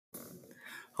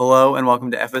Hello and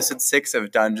welcome to episode 6 of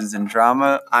Dungeons and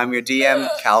Drama. I'm your DM,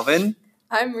 Calvin.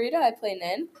 I'm Rita, I play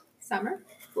Nin. Summer,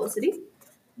 Felicity.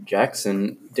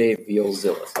 Jackson, Dave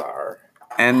Zilithar.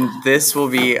 And this will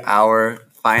be our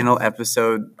final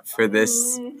episode for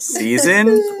this season.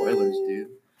 Spoilers,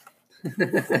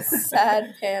 dude.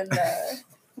 Sad panda.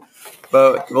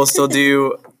 But we'll still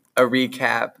do a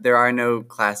recap. There are no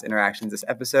class interactions this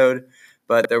episode,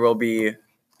 but there will be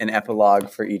an epilogue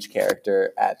for each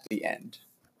character at the end.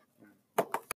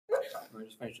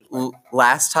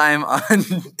 Last time on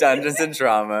Dungeons and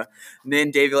Drama,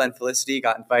 Nin, Daviel, and Felicity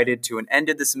got invited to an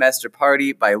end-of-the-semester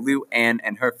party by Lou Ann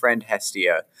and her friend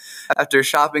Hestia. After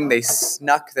shopping, they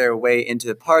snuck their way into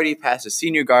the party past a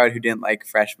senior guard who didn't like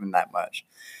freshmen that much.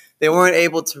 They weren't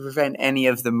able to prevent any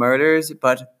of the murders,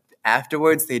 but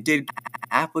afterwards they did get an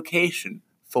application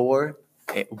for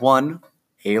one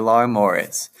Alar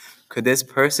Morris. Could this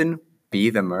person be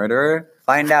the murderer?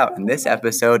 Find out in this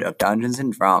episode of Dungeons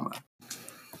and Drama.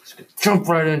 Jump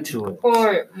right into it.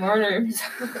 Or murders.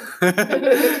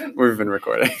 We've been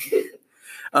recording.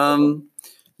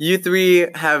 You three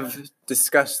have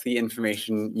discussed the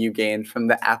information you gained from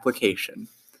the application.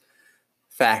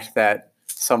 Fact that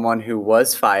someone who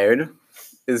was fired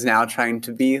is now trying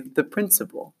to be the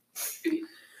principal.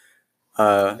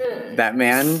 That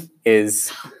man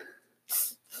is...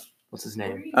 What's his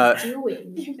name?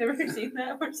 You've never seen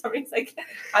that where somebody's like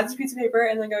has a piece of paper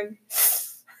and then going.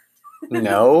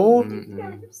 No.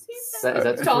 Mm-mm. Is Is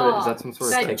that some sort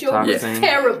of That TikTok joke is thing?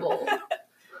 terrible.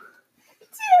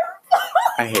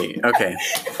 I hate. Okay.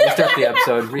 Restart the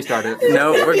episode. Restart it.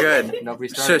 No, we're good. No,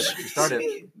 restart Shush. it. Restart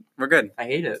it. We're good. I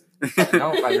hate it.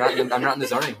 No, I'm not in the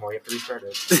zone anymore. You have to restart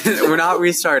it. We're not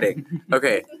restarting.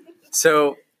 Okay.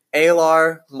 So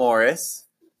Alar Morris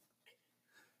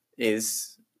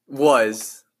is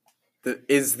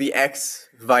the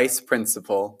ex-vice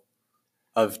principal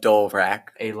of Dolvrak.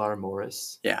 Alar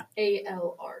Morris.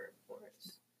 A-L-R.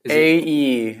 Is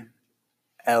A-E-L-A-R.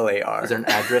 Is there an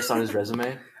address on his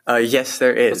resume? Yes,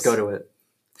 there is. Let's go to it.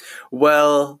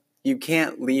 Well, you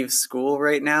can't leave school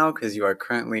right now because you are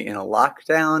currently in a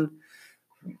lockdown.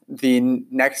 The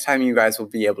next time you guys will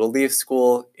be able to leave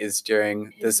school is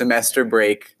during the semester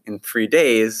break in 3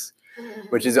 days,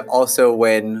 which is also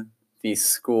when the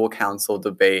school council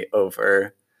debate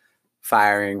over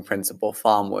firing Principal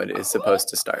Falmwood is supposed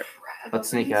to start. Let's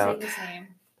sneak out.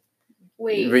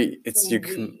 Wait.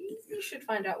 You should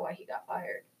find out why he got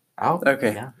fired. Oh,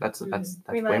 Okay. Yeah, that's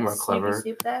way more clever.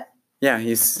 Snoop that? Yeah,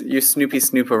 you Snoopy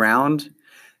snoop around,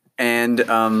 and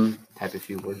Type a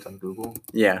few words on Google.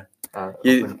 yeah,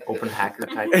 You- Open hacker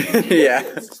type. yeah.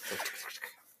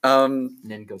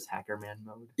 Nin goes hacker man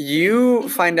mode. You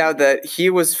find out that he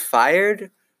was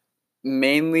fired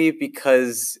mainly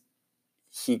because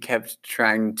he kept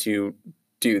trying to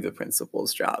do the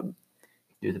principal's job.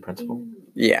 Do the principal.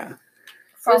 Yeah.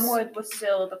 Farmwood was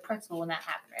still the principal when that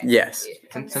happened, right? Yes.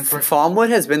 Since we're Falmwood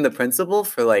has been the principal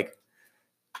for like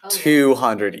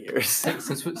 200 years.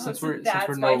 since we're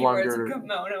That's no why he wears a longer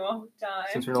kimono time.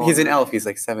 since we're no He's an longer- elf. He's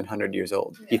like 700 years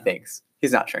old. He Yeah. thinks.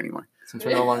 He's not sure anymore. Since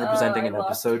we're no longer presenting an I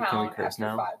lost episode, can we count curse after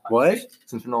now? 500. What?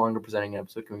 Since we're no longer presenting an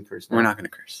episode, can we curse now? We're not going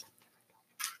to curse.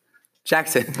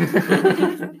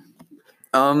 Jackson.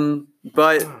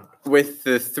 But with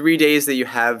the 3 days that you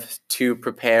have to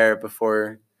prepare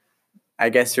before, I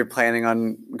guess you're planning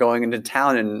on going into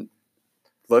town and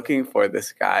looking for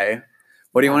this guy.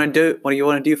 What do you want to do? What do you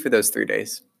want to do for those 3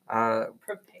 days?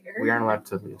 Prepare. We aren't allowed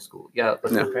to leave school. Yeah,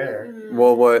 let's No. prepare.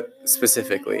 Well, what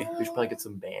specifically? We should probably get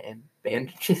some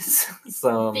bandages.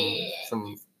 some.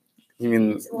 You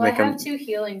mean Well, I make them? have 2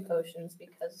 healing potions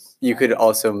because... You could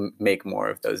also make more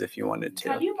of those if you wanted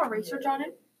Can I to. do more research on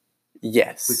it?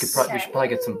 Yes. We should probably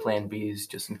get some Plan Bs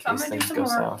just in I'm case gonna do things some go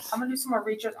more. south. I'm gonna do some more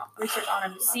research on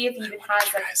him to see if he even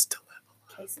has like Guys, still-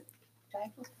 case of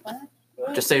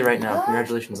what? Just say right now,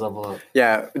 congratulations, level up.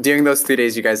 Yeah, during those 3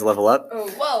 days, you guys level up. Oh,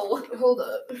 whoa. Hold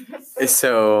up.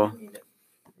 So, Are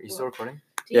you still recording?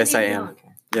 yes, I am. Okay.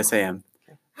 Yes, I am.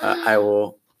 I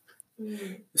will.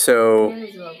 So,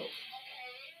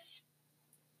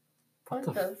 What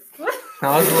the? the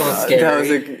That was a little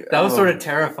scary. that was sort of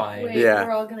terrifying. Wait, Yeah.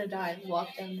 we're all gonna die. Lock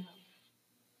them now.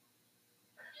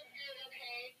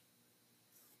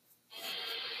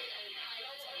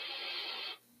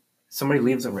 Somebody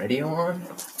leaves a radio on.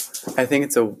 I think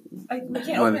it's a. We can't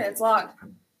One. open it. It's locked.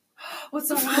 What's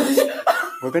so loud?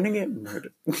 We're gonna get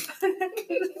murdered.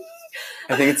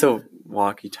 I think it's a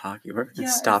walkie-talkie. We're gonna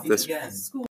stop this.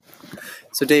 School.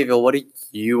 So, Daviel, what do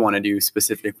you want to do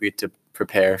specifically to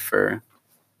prepare for?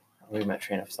 Leave my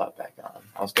train of thought back on.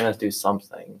 I was gonna do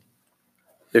something.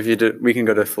 If you do, we can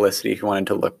go to Felicity if you wanted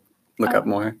to look up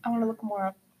more. I want to look more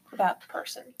up about the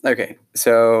person. Okay,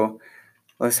 so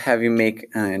let's have you make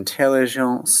an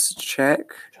intelligence check.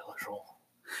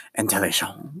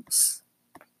 Intelligence.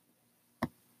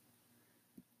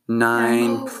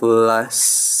 9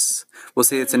 plus. We'll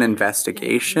say it's an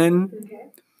investigation. Okay.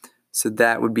 So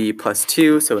that would be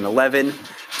 +2, so an 11.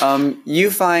 You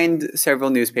find several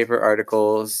newspaper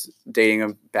articles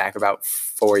dating back about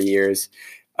 4 years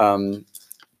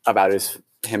about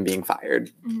him being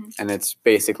fired. And it's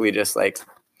basically just like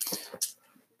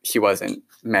he wasn't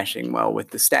meshing well with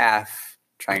the staff,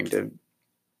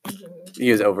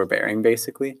 he was overbearing,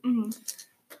 basically.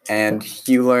 And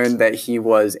you learn that he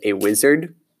was a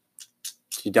wizard.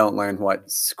 You don't learn what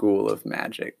school of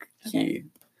magic he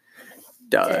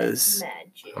does.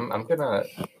 I'm gonna.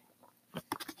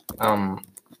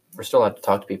 We're still allowed to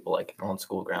talk to people like on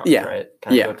school grounds, Yeah. right?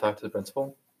 Can I go talk to the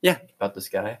principal? Yeah. About this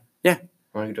guy? Yeah.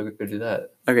 I want to go do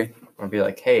that. Okay. I want to be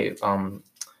like, hey,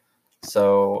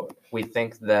 so we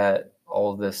think that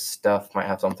all this stuff might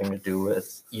have something to do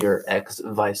with your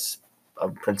ex-vice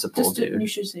principal, dude. You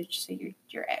should say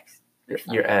your ex.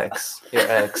 Your ex.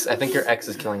 I think your ex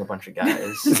is killing a bunch of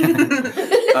guys. He's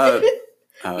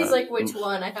like, which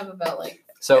one? I have about like.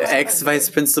 So Ex-Vice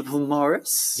Principal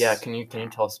Morris? Yeah, can you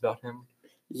tell us about him?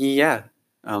 Yeah.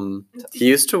 He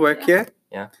used to work here.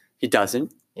 Yeah. He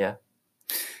doesn't. Yeah.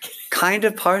 Kind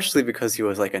of partially because he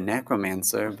was like a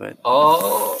necromancer, but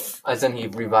Oh, as in he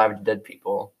revived dead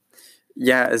people.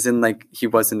 yeah, as in like he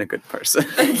wasn't a good person.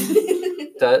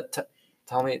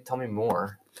 Tell me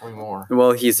more. Tell me more.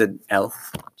 Well, he's an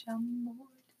elf.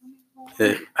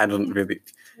 I don't really.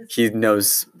 He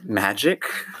knows magic.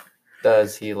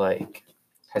 Does he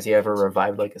has he ever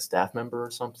revived like a staff member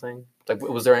or something? Like,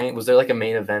 was there like a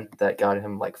main event that got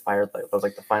him like fired? Like, was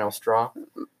like the final straw?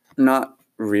 Not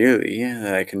really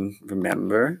that I can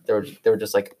remember. They were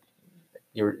just like,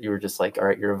 you were just like, all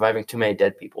right, you're reviving too many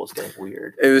dead people. It's getting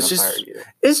weird. It was I'm just- gonna fire you.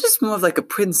 It's just more of like a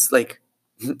prince, like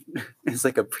it's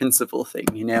like a principal thing,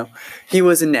 you know. He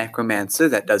was a necromancer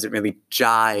that doesn't really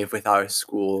jive with our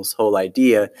school's whole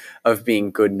idea of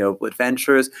being good, noble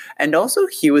adventurers, and also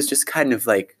he was just kind of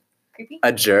like Creepy.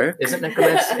 a jerk. Isn't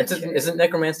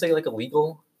necromancy like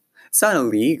illegal? It's not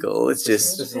illegal. It's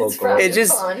Just just a little It's gross. It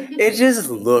just- fun. it just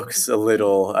looks a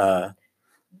little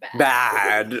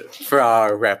bad for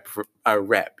our rep,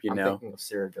 you I'm know. thinking of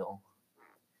Cyrodiil.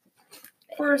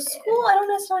 For a school, I don't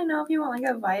necessarily know if you want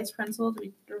like a vice principal to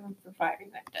be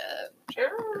reviving that dead.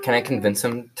 Can I convince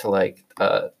him to like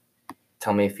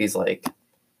tell me if he's like,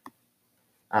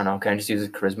 I don't know, can I just use a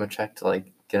charisma check to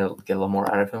like get a little more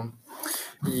out of him?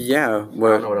 Yeah. I don't know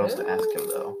Well, what else to ask him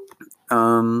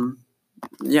though.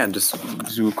 yeah, just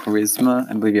do charisma.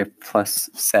 I believe you have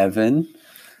 +7.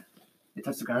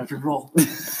 That's the guy roll.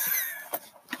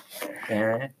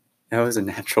 Yeah. That was a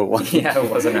natural one. Yeah, it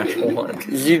was a natural one.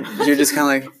 You're just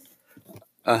kind of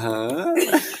like,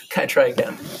 Can I try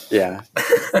again? yeah.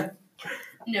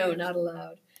 No, not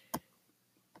allowed.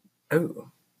 Oh,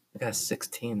 I got a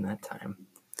 16 that time.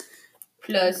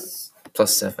 Plus,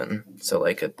 +7, so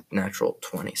like a natural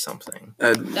 20 something.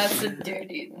 that's a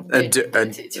dirty. A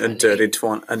dirty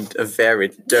 20, a very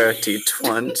dirty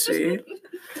 20.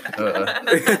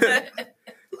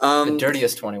 The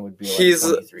dirtiest 20 would be like he's-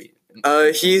 23.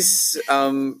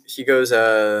 He goes,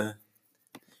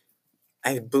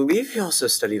 I believe he also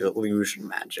studied illusion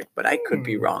magic, but I could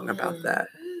be wrong about that.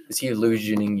 Is he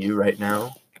illusioning you right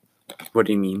now? What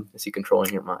do you mean? Is he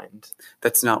controlling your mind?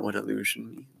 That's not what illusion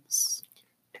means.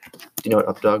 Do you know what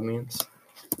updog means?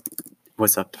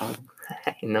 What's up, Todd?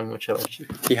 You know much about you.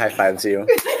 He high fives you.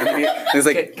 He's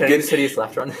like, Can I get hideous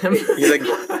laughter on him?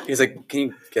 he's like, can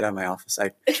you get out of my office?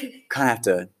 I kind of have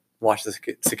to watch the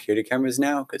security cameras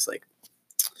now because like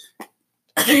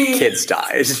kids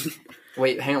died.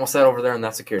 Wait, hang on. What's that over there in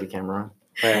that security camera?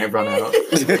 I run out.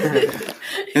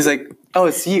 He's like, oh,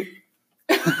 it's you.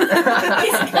 He's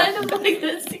kind of like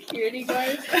the security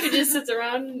guard who just sits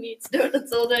around and eats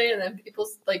donuts all day, and then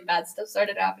people's like bad stuff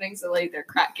started happening, so like they're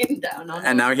cracking down on him.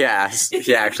 And now he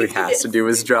actually has to do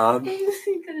his job.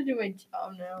 I'm gonna do my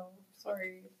job now.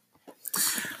 Sorry.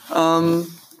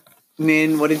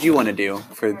 Min, what did you want to do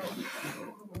for?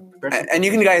 And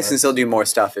you guys can still do more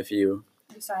stuff if you.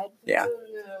 Decide. Yeah. Oh,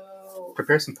 no.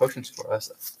 Prepare some potions for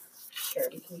us. Sure,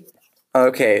 we can do that.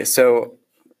 Okay, so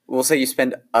we'll say you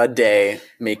spend a day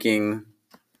making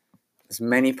as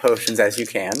many potions as you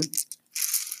can.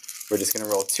 We're just gonna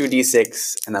roll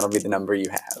 2d6, and that'll be the number you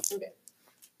have. Okay.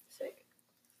 Sick.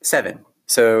 7.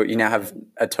 So you now have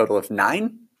a total of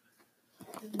 9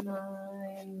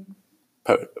 9.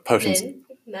 potions.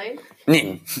 9?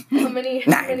 Nin. How many?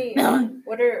 How Nine. many?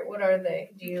 What are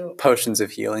they? Do you? Potions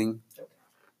of healing.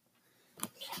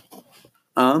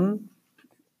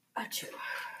 Achoo.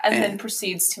 And Eh. then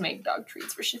proceeds to make dog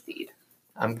treats for Shafid.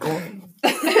 I'm going.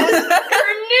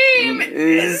 Her name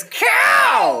is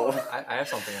Cow. I have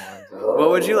something I want to do. What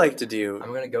would you like to do?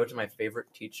 I'm gonna go to my favorite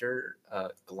teacher,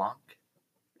 Glonk.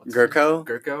 Gurko,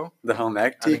 Gurko. the home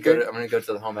ec I'm teacher. gonna go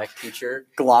to the home ec teacher.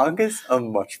 Glonk is a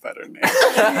much better name.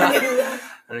 I'm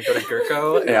gonna go to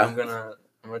Gurko and Yeah. I'm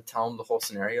gonna tell him the whole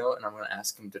scenario and I'm gonna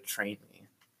ask him to train me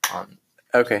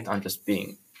Okay. on just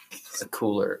being a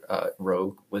cooler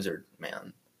rogue wizard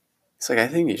man. It's like I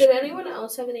think you Did should. anyone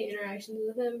else have any interactions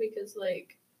with him? Because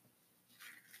like,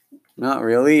 Not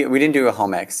really. We didn't do a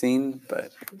home ec scene,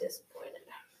 but I'm disappointed.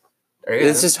 Are you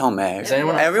it's just home ec. Is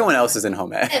anyone Everyone else is in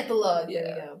home ec. Epilogue. There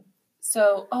we go.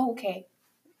 So, okay.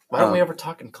 Why don't we ever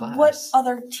talk in class? What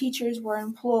other teachers were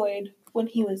employed when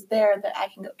he was there that I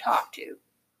can go talk to?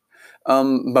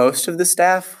 Most of the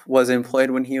staff was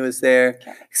employed when he was there,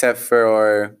 Okay. except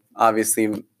for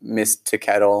obviously Miss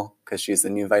Tikettle, because she's the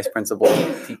new vice principal.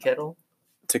 Tea kettle?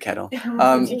 Tikettle.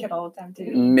 I teach it all the time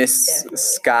too. Miss Definitely.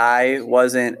 Sky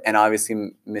wasn't, and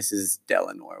obviously Mrs.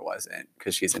 Delanore wasn't,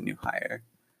 because she's a new hire.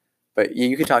 But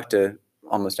you could talk to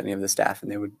almost any of the staff,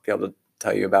 and they would be able to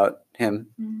tell you about him.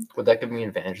 Would that give me an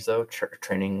advantage though?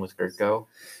 Training with Gurko?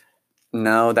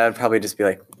 No, that would probably just be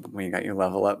like when you got your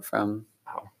level up from.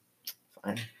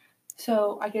 Fine.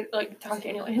 So I could like talk to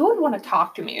anyone. Who would want to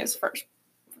talk to me is first.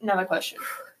 Another question.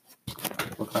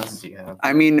 What classes do you have?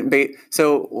 I mean,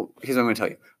 so here's what I'm going to tell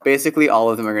you. Basically, all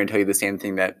of them are going to tell you the same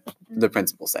thing that the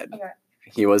principal said. Okay.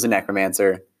 He was a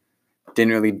necromancer,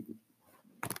 didn't really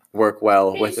work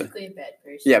well with it. Basically a bad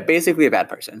person. Yeah, basically a bad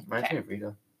person. Reminds me of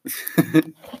Rita.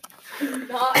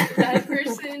 Not a bad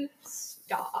person.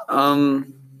 Stop.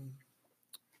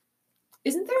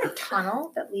 Isn't there a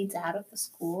tunnel that leads out of the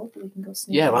school that we can go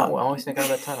sneak? Yeah, out? well, I always think out of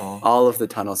that tunnel. All of the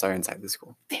tunnels are inside the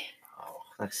school. Oh,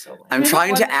 that's so lame. I'm There's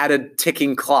trying to one- add a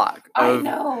ticking clock I of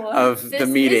know. of This the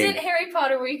meeting. isn't Harry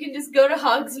Potter where you can just go to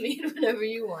Hogsmeade whenever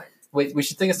you want. Wait, we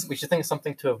should think of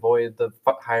something to avoid the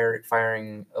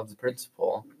firing of the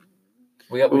principal.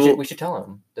 We should tell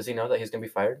him. Does he know that he's gonna be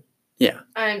fired?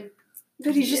 I'm.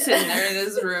 But he's just sitting there in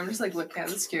his room, just like looking at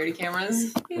the security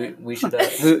cameras. We should.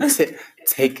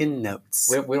 Taking notes.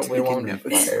 we don't Taking want him to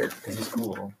be notes. fired because he's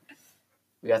cool.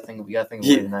 We got to think of a way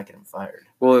Yeah. to not get him fired.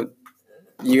 Well,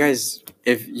 you guys,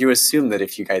 if you assume that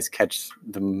if you guys catch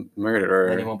the Then he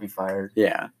murderer, won't be fired.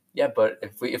 yeah, Yeah, but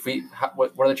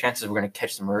what are the chances we're gonna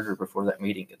catch the murderer before that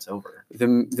meeting gets over? the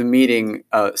meeting.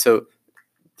 So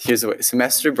here's the way: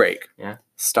 semester break. Yeah.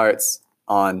 Starts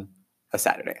on a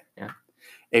Saturday. Yeah.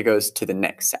 It goes to the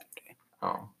next Saturday.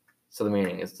 Oh, so the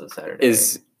meeting is the Saturday.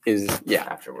 Is yeah.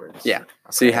 afterwards. Yeah.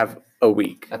 So you have a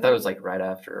week. I thought it was like right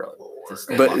after. This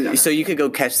But so you could go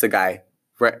catch the guy,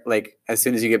 right, like as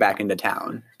soon as you get back into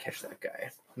town. catch that guy.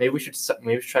 Maybe we should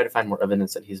try to find more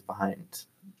evidence that he's behind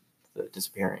the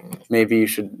disappearing. Maybe you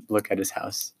should look at his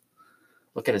house.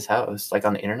 Look at his house, like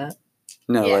on the internet.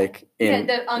 No, Yeah. like in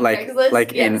On like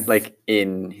Craigslist? in Yes. like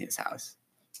in his house.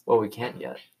 Well, we can't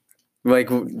yet, Like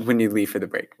when you leave for the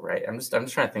break. right? I'm just trying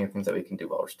to think of things that we can do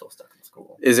while we're still stuck in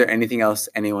school. Is there anything else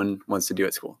anyone wants to do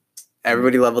at school?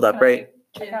 Everybody leveled up, right?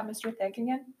 Check out Mr. Thick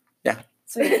again. Yeah.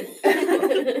 Sweet.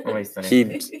 What makes the He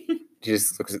name? he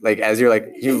just looks like as you're like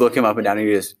you look him up and down and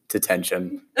you just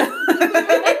detention.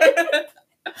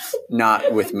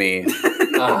 Not with me.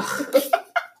 Ugh.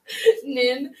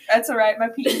 Nin That's alright. My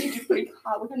PE teacher's pretty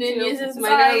hot looking Nin too. uses It's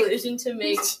minor like- illusion to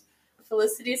make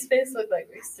Felicity's face look like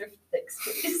Mr. Thick's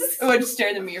face. I would just stare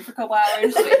in the mirror for a couple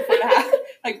hours, waiting for it to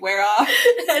like wear off.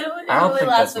 I don't I don't really think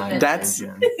last that's a my minute. That's-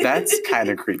 intention. That's kind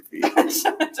of creepy.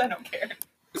 I don't care.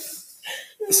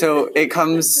 So it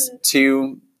comes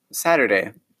to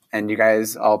Saturday, and you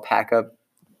guys all pack up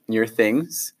your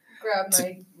things Grab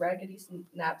my raggedy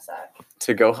knapsack.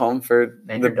 to go home for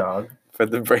And your the dog. for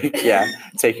the break. Yeah,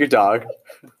 take your dog.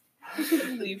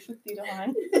 Leave Shakti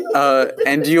behind.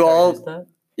 And you Sorry, all who's that?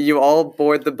 you all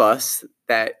board the bus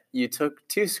that you took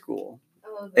to school.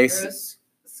 Oh, the They gross,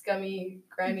 scummy,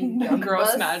 grimy gum Gross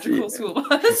bus. magical school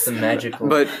It's bus. the magical.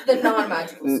 But The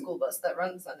non-magical school bus that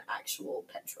runs on actual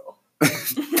petrol.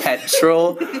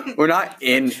 petrol, we're not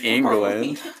in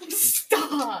England.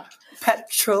 Stop.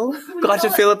 Petrol, got to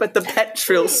fill up at the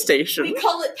petrol We station.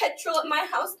 call it petrol at my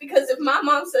house because if my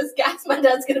mom says gas, my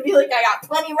dad's gonna be like, I got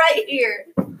plenty right here.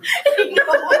 You know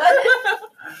what?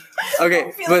 Okay,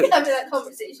 I feel but like having that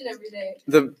conversation every day.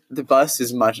 the bus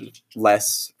is much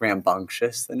less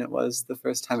rambunctious than it was the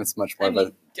first time. It's much more of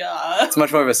a Duh. it's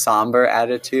much more of a somber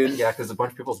attitude. Yeah, because a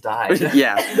bunch of people died.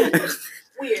 Yeah.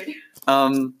 Weird.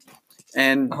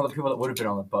 And All the people that would have been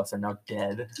on the bus are now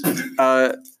dead.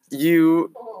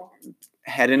 you Oh.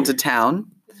 head into town,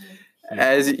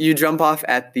 As you jump off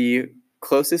at the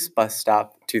closest bus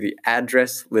stop to the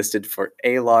address listed for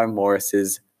Alar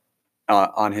Morris's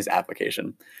on his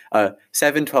application,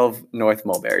 712 North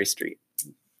Mulberry Street.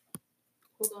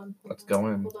 Let's go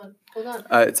in. Hold on.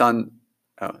 It's on.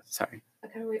 Oh, sorry. I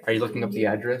gotta wait Are you for looking up the you.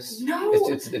 address? No.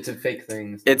 It's a fake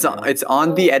thing. It's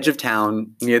on the edge of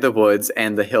town, near the woods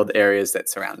and the hilled areas that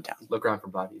surround town. Look around for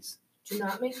bodies. Do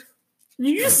not make. Did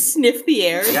you just sniff the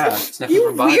air? Yeah, sniffing You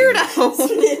for bodies.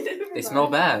 weirdo. They smell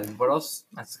bad. What else?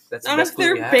 That's the Not best if clue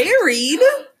they're we have. buried.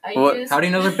 What- How do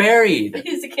you know they're buried?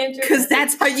 Use a cantrip 'Cause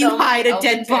that's how you to hide a tell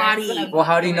dead the parents body. when I'm Well,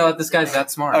 how do you know away. that this guy's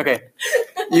that smart? Okay,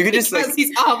 you could just Because like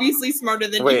he's obviously smarter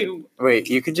than wait, you. wait.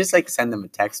 You could just like send them a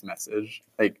text message,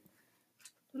 like.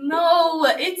 No,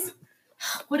 it's.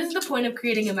 What is the point of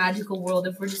creating a magical world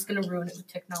if we're just gonna ruin it with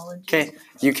technology? Okay,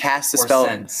 you cast the Or spell.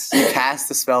 sense. You cast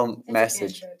the spell a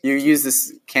message. cantrip. You use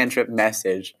this cantrip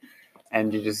message,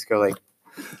 and you just go like,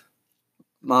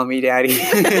 "Mommy, Daddy,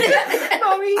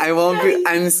 I won't be.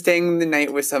 I'm staying the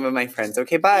night with some of my friends.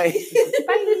 Okay, bye."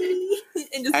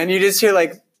 And just, And you just hear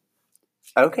like,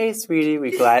 "Okay, sweetie,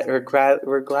 we're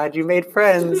glad you made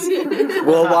friends.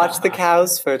 We'll watch the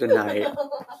cows for tonight."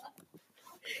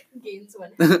 Gains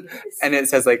one. And it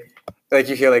says like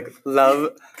you hear like,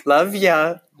 "Love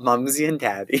ya, Mumsy and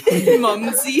Daddy."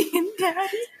 Mumsy and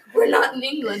Daddy. We're not in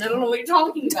England. I don't know what you're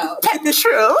talking about.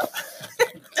 True.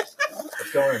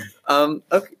 Let's go in.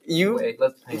 Okay, you. Wait,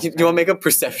 let's. Do you want to make a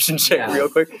perception check Yeah. real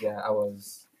quick? Yeah, I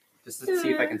was. Just to see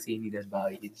if I can see any dead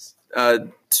bodies.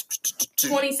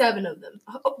 27 of them.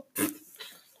 Oh,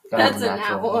 Got that's a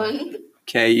natural nat one.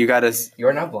 Okay, you got us. You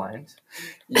are now blind.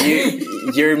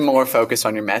 You're more focused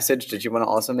on your message. Did you want to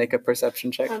also make a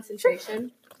perception check?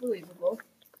 Concentration. Believable.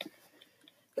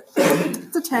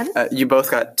 It's a 10. You both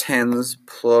got 10s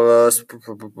plus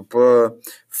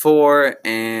 4,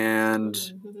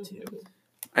 and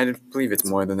I believe it's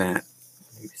more than that.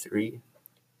 Maybe 3.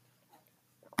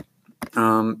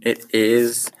 It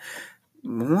is. I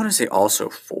want to say also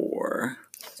 4.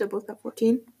 So both got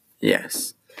 14.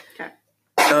 Yes. Okay.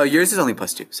 Yours is only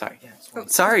plus 2. Sorry. Yeah, it's fine.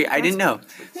 Sorry, I didn't know.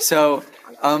 So,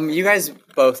 you guys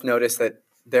both noticed that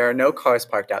there are no cars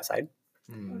parked outside.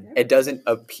 Hmm. It doesn't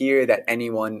appear that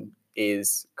anyone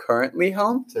is currently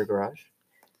home. Is there a garage?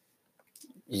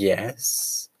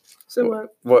 Yes. So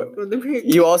what? What?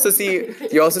 You also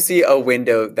see a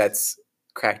window that's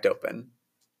cracked open.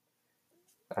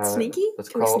 Sneaky? Let's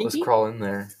Can we crawl. sneaky? Let's crawl in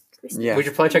there. Yeah. We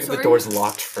should probably check if the Sorry. door's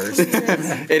locked first.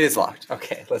 It is locked.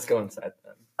 Okay, let's go inside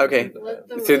then. Okay. Let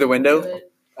Through the road window? do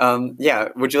it. Yeah.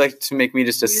 Would you like to make me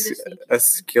just Do the sneaky a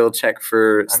skill check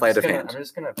for sleight of hand? I'm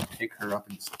just gonna pick her up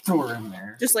and throw her in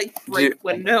there. Just like break You-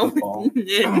 window. Football.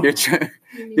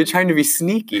 You're trying to be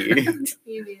sneaky.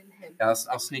 You mean him. Yeah,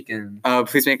 I'll sneak in.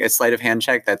 Please make a sleight of hand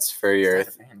check. That's for your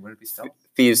Man, would it be stealth?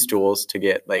 thieves' tools to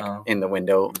get like Oh. in the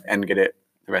window and get it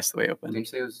the rest of the way Did you open.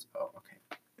 say it was? Oh,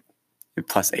 okay.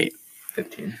 Plus 8.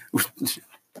 15.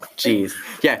 Jeez.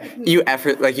 Yeah, you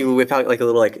whip out like a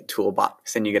little like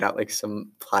toolbox and you get out like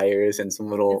some pliers and some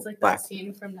little It's like black, that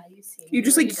scene from Now You See Me. You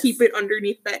just where like keep it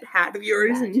underneath that hat of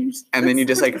yours and you just, and then you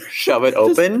just like shove it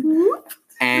open whoop.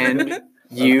 and It's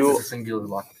you a singular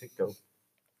lockpick though.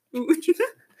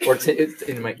 Or it's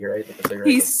in my ear. I think it's like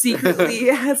He secretly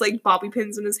has like bobby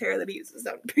pins in his hair that he uses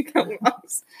to pick out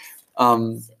locks.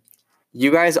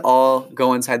 you guys all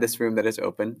go inside this room that is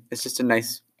open. It's just a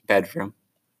nice bedroom.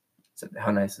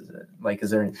 How nice is it? Like, is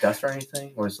there any dust or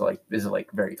anything, or is it like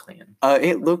very clean?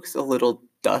 It looks a little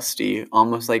dusty,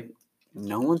 almost like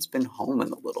no one's been home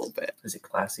in a little bit. Is it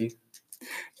classy?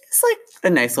 It's like a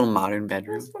nice little modern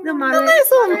bedroom. The moderate, nice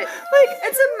one. like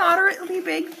it's a moderately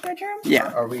big bedroom.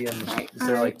 Yeah. Are we in? Is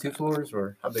there like 2 floors,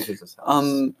 or how big is this house?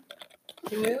 Can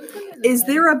we look under the Is bed?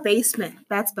 there a basement?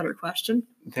 That's a better question.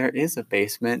 There is a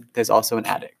basement. There's also an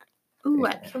attic. Ooh,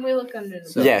 Can we look under the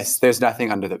So- bed? Yes, there's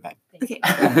nothing under the bed. okay.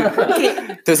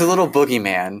 Okay. There's a little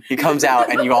boogeyman. He comes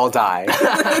out and you all die.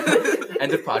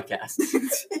 End of podcast.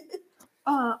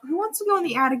 Who wants to go in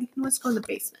the attic? Who wants to go in the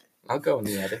basement? I'll go in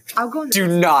the attic. I'll go in the Do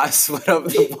not split up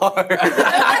the bar.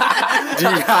 Do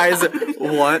you guys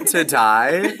want to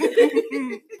die?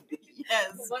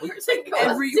 Yes. One person goes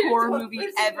Every upstairs, horror one movie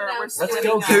person ever, goes we're downstairs.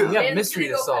 splitting Let's up. go. We have Nan's mystery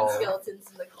gonna to go find solve. skeletons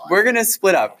in the closet. We're gonna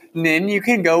split up. Nin, you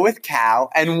can go with Cal,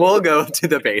 and we'll go to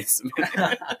the basement.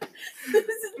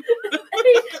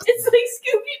 It's like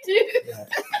Scooby-Doo.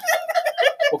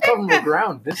 We'll cover the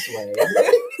ground this way.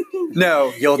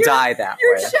 No, you'll die that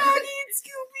You're way. Shaggy and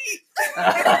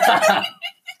Scooby.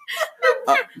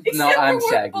 No, Except I'm for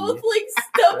we're Shaggy. both like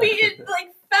stubby and like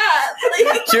fat.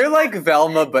 Like, You're like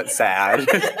Velma, but sad.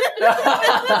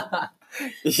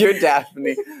 You're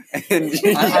Daphne, and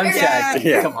I'm Shaggy.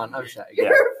 Yeah. Come on, I'm Shaggy. Yeah.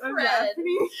 you're I'm Fred.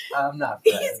 I'm not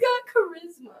He's Fred. got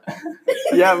charisma.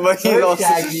 Yeah, but So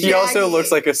Shaggy. he also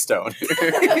looks like a stone.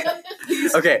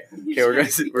 Okay, we're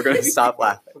gonna stop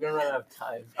laughing. We're gonna run out of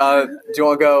time. Do you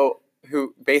want to go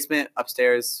basement,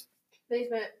 upstairs,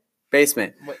 Basement.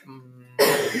 basement? Wait,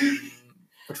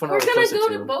 which one are We're we gonna closer go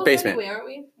to? to both Basement. anyway, aren't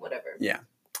we? Whatever. Let's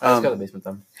go to Um, the basement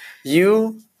then.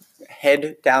 you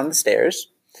head down the stairs,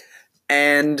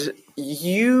 and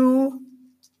it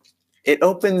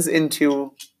opens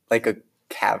into like a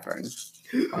cavern,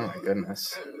 Oh my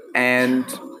goodness. and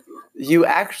you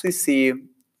actually see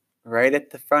right at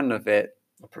the front of it,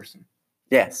 A person.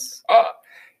 yes, Ah!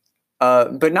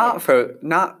 but not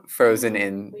frozen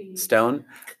in Wait. stone.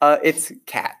 It's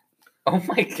Cat. Oh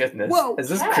my goodness. Whoa, Has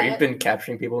this cat. creep been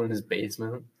capturing people in his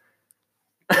basement?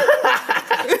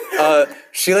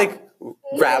 She like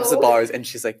grabs the No. bars and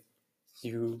she's like,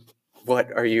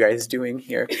 what are you guys doing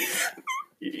here?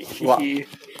 Wow. We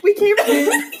came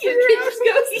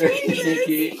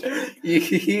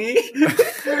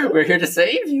We're here to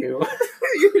save you.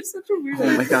 You're such a weirdo.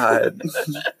 Oh my god.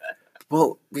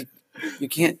 Well, you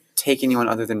can't take anyone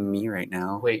other than me right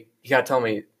now. Wait, you gotta tell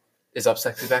me, is Up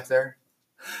Sexy back there?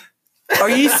 Are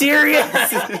you serious?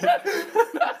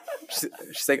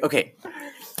 She's like, okay,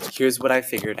 here's what I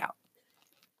figured out.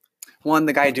 One,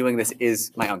 the guy doing this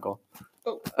is my uncle.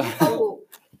 Oh.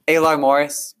 Alar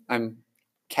Morris. I'm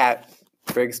Cat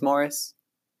Briggs Morris.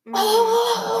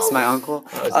 Oh. It's my uncle.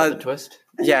 Oh, is that the twist?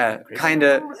 Yeah, Crazy. kind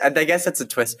of. I guess that's a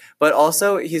twist. But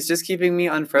also, he's just keeping me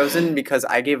unfrozen because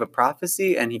I gave a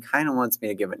prophecy, and he kind of wants me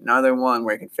to give another one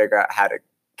where he can figure out how to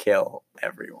kill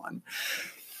everyone.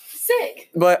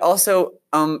 Sick. But also,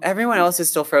 everyone else is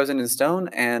still frozen in stone,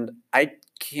 and I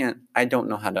don't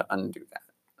know how to undo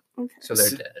that. So they're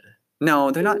dead.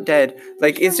 No, they're not dead.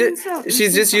 Like it's just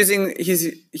she's just using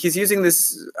he's using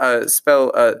this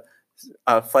spell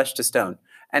flesh to stone.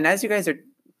 And as you guys are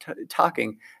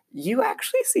talking, you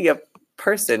actually see a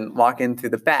person walk in through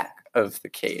the back of the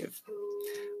cave.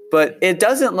 But it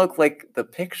doesn't look like the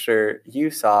picture you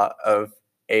saw of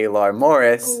Alar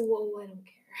Morris. Oh, whoa, I don't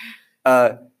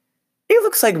care. It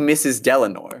looks like Mrs.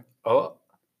 Delanor, Oh,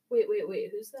 Wait,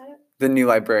 who's that? the new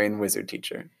librarian wizard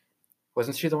teacher.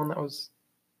 wasn't she the one that was?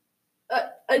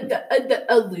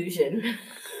 Illusion.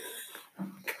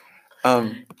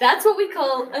 That's what we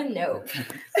call a nope.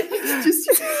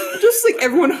 just like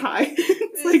everyone hides.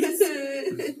 Like,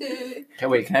 Okay,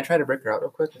 wait, can I try to break her out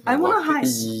real quick? I want to hide.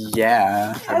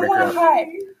 Yeah. I break her out. hide.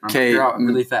 Okay, Break her out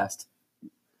really fast.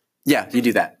 Yeah, you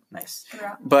do that. Nice.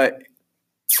 But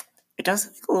it does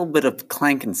make a little bit of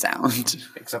clanking sound.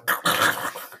 Except.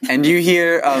 And you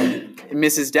hear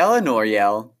Mrs. Delanor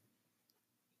yell,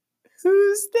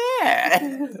 "Who's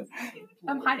there?"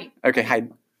 I'm hiding. Okay,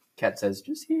 hide. Cat says,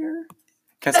 just here.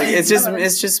 Cat's like,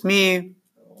 it's just me.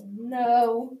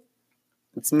 No.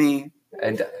 It's me.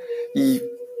 And Ye-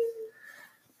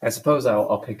 I suppose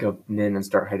I'll pick up Nin and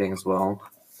start hiding as well.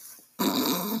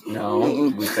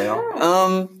 No, we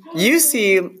fail. You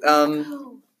see,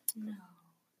 No.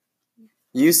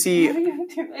 you see,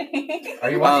 Are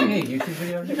you watching a YouTube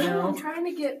video right No, I'm now? trying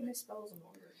to get my spells in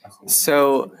order.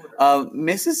 so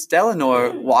Mrs.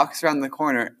 Delanor walks around the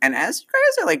corner, and as you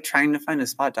guys are like trying to find a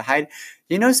spot to hide,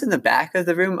 you notice in the back of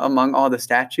the room, among all the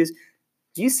statues,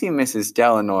 you see Mrs.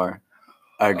 Delanor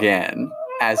again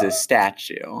as a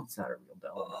statue. It's not a real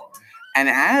Delanor. And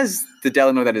as the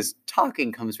Delanor that is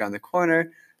talking comes around the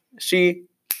corner, she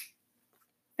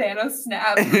Thanos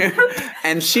snap.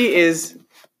 and she is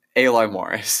Alar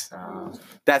Morris.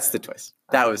 That's the twist.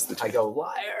 That was the I twist. go,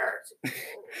 liar!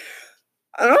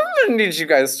 I'm gonna need you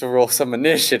guys to roll some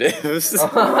initiatives. Is this a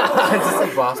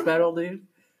boss battle, dude?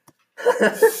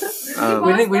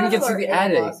 We didn't get to the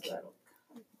attic.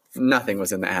 Nothing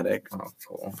was in the attic. Oh,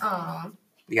 cool. Aw.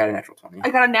 You got a natural 20. I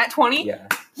got a nat 20. Yeah.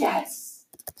 Yes.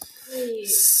 Wait.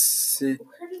 60,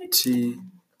 Where did it go?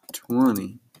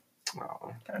 20.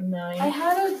 Oh. Got a 9. I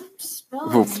had a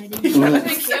spell. Oof. and I didn't-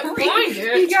 I can't find He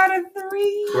it. got a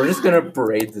 3. We're just gonna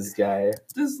braid this guy.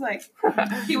 Just like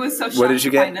he was so shocked What did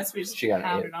you to get? find us. We just She got an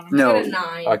pounded on him. No. I got a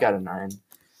 9. Oh, I got a 9.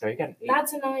 No, you got an 8.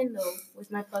 That's a 9 though,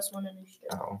 with my +1 initiative.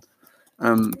 Oh.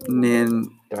 Nin,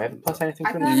 Do I have a plus anything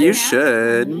I for got this? it. you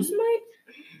should. Where's my?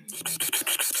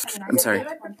 I'm sorry. Did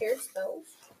I prepare spells?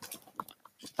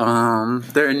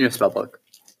 They're in your spell book.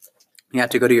 You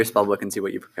have to go to your spell book and see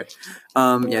what you prepared.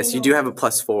 Yes, you do have a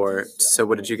 +4. So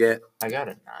what did you get? I got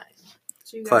a 9.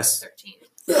 So you got Plus. 13.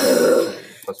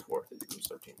 Plus 4 equals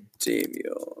 13.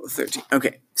 Javiel, 13.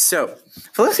 Okay, so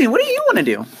Felicity, what do you want to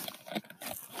do?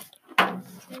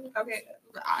 Okay.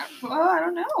 I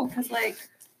don't know, because like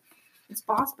it's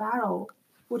boss battle.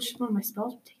 Which one of my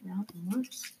spells would take me out the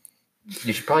most?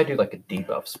 You should probably do like a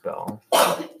debuff spell.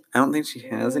 I don't think she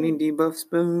has any debuff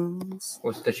spells.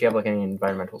 Or does she have like any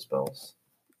environmental spells?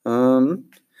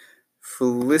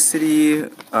 Felicity,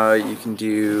 you can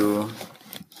do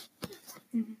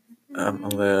a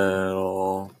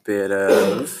little bit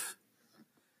of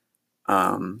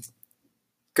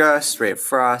gust, ray of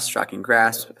frost, shocking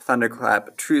grasp,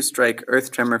 thunderclap, true strike,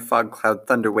 earth tremor, fog cloud,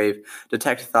 thunder wave,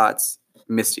 detect thoughts,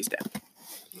 misty step.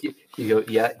 You go,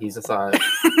 yeah, he's a thought.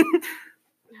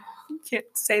 Can't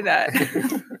say that.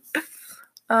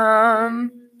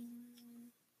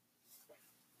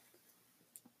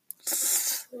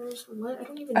 What? I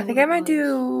don't even I know think what I it might was.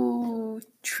 do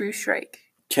True Strike.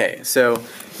 Okay, so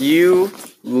you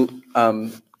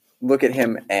look at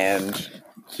him and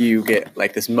you get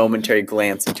like this momentary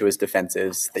glance into his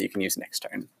defenses that you can use next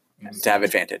turn to have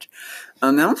advantage.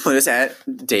 Now I'll put us at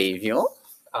Daviel.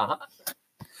 Uh-huh.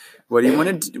 What do you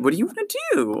want to? What do you want to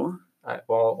do? Alright,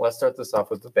 well, let's start this off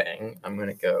with a bang. I'm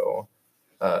gonna go.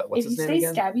 What's If his you name say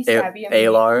again? stabby, I'm gonna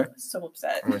Alar. be so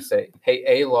upset. I'm gonna say,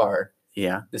 hey, Alar,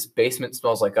 Yeah. this basement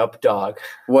smells like up dog.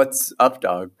 What's up,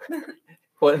 dog?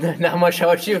 What? Not much. How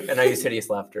about you? And I use hideous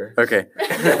laughter. Okay.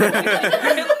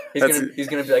 He's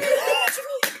gonna be like.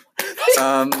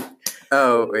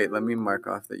 Oh wait, let me mark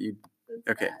off that you.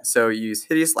 Okay, so you use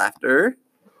hideous laughter.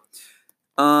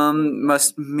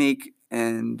 Must make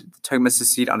and the target must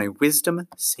succeed on a wisdom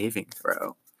saving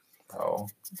throw. Oh,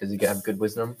 does he have good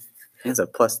wisdom? He has a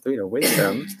 +3 to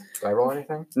wisdom. Do I roll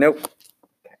anything? Nope.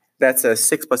 That's a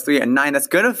 6 + 3, a 9. That's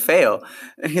gonna fail.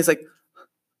 And he's like,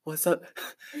 "What's up?"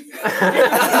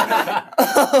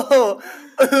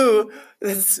 oh,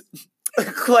 that's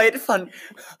quite fun.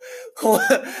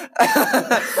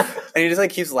 And he just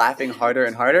like keeps laughing harder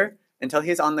and harder until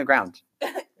he's on the ground.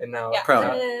 And now, Yeah. Prone.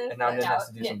 and now Nin Now- has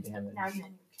to do some damage.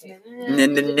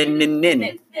 Nin, nin, nin, nin,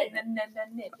 nin.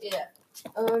 Yeah.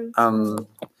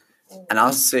 And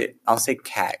I'll say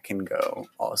Kat can go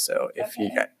also if you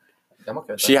Okay. got. I'm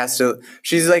okay with She that. has to.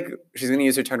 She's gonna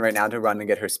use her turn right now to run and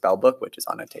get her spell book, which is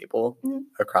on a table Mhm.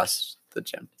 across the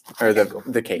gym or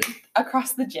the cave,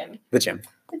 Across the gym. the gym.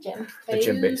 The gym. The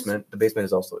gym basement. The basement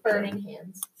is also a gym. Burning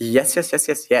hands. Yes.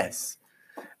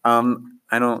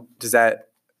 I don't. Is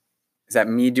that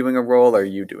me doing a roll or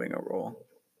you doing a roll?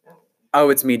 Oh,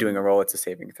 it's me doing a roll. It's a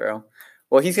saving throw.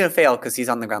 Well, he's gonna fail because he's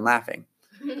on the ground laughing.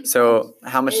 So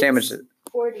how much damage?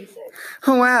 46.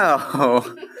 Oh,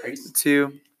 wow.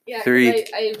 2. Yeah, 3.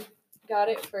 'cause I got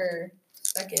it for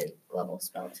second level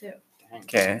spell too.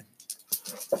 Okay.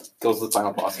 Goes to the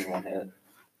final boss in one hit.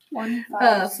 1,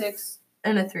 Uh, 5, 6,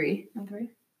 And a 3. and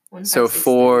 3. So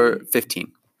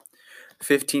 15.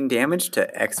 15 damage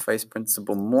to ex-vice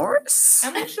principal Morris.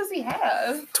 How much does he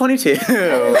have? 22. He's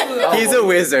a You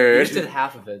wizard. just did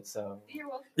half of it, so. You're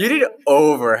welcome. You did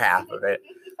over half of it.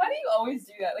 How do you always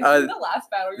do that? Like Uh, in the last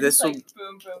battle, you're this just will- like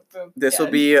boom, boom, boom. This will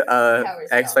dead. be Tower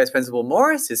ex-vice principal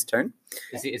Morris's turn.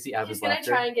 Is he out of He's his gonna laughter?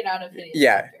 try and get out of it.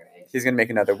 Yeah. He's going to make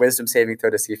another wisdom saving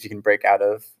throw to see if he can break out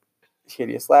of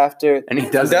hideous laughter. And he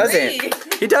doesn't. Three.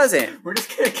 He doesn't. We're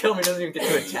just gonna kill him. He doesn't even get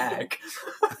to attack.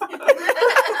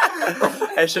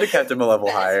 I should have kept him a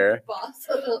level higher. Boss.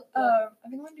 I think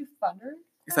I'm gonna do thunder.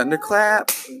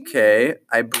 Thunderclap. Okay.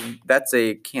 That's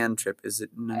a cantrip, is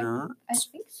it not? I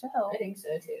think so. I think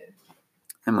so too.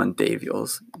 I'm on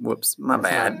Daviel's. Whoops, my That's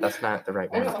bad. not- That's not the right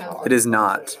I one. don't know. It is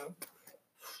not.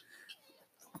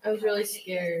 I was really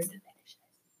scared.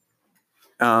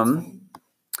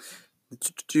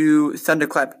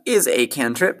 Thunderclap is a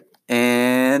cantrip,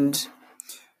 and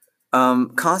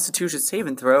Constitution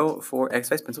saving throw for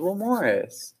ex-vice principal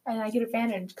Morris. And I get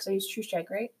advantage because I use True Strike,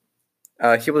 right?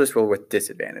 He will just roll with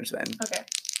disadvantage then. Okay.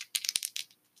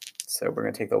 So we're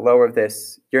gonna take the lower of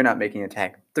this. You're not making an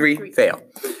attack. 3 3. fail.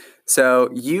 So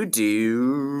you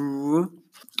do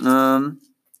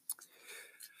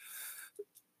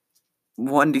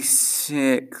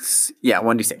 1d6. Yeah,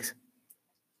 1d6.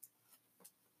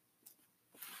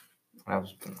 I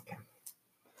was okay.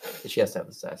 She has to have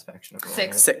the satisfaction of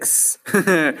rolling 6. 6. do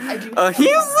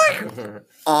He's like it.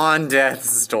 on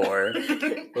death's door. Will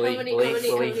he, How many- will how he, many-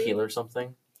 will how he many? heal or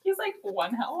something? He's like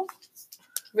 1 health.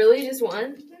 Really, just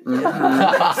one? Mhm.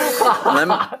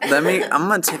 I'm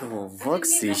gonna take a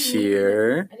look-see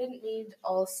here. I didn't need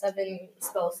all 7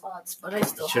 spell slots, but I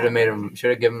still Should have made him.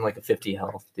 Should have given him like a 50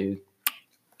 health, dude.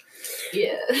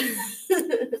 Yeah.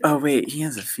 Oh wait, he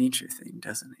has a feature thing,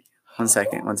 doesn't he? One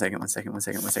second. We're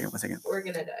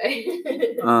gonna die.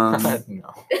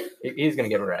 No, he's gonna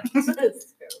get wrecked.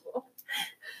 That's terrible.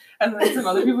 And then some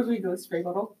other people do ghost spray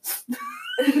bottle. Stop.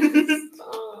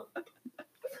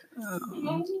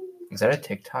 Is that a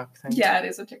TikTok thing? Yeah, it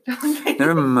is a TikTok thing.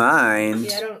 Never mind.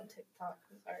 Yeah, I don't TikTok.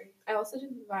 I'm sorry. I also did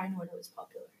Vine when it was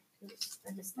popular.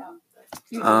 I missed out.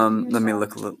 But... Let me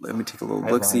look. Let me take a little I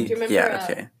look. See. Do you remember, Yeah.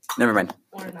 Okay. Never mind.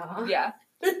 Or not. Yeah.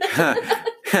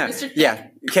 Yeah.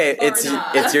 Okay.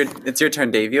 It's your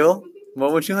turn, Daviel.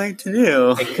 What would you like to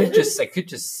do? I could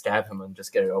just stab him and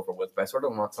just get it over with, but I sort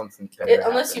of want something better. to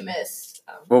Unless you happen. miss.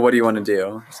 Well, what do you want to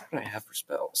do? What do I have for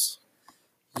spells?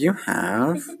 You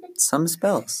have some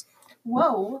spells.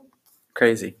 Whoa.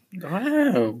 Crazy.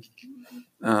 Wow.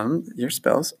 Your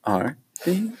spells are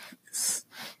these. It's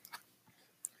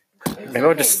Maybe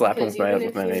I'll just okay, slap him because with even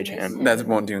if my you mage miss hand. him- That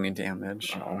won't do any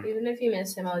damage. Oh. Even if you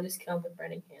miss him, I'll just kill him with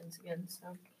burning hands again.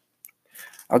 So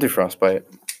I'll do frostbite.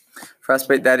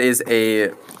 Frostbite. That is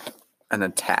an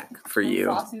attack for you.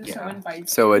 Frosty the Yeah. Snowman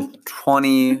bites So a you.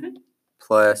 20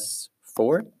 plus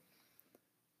 4.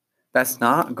 That's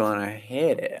not gonna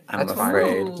hit it. I'm That's fine.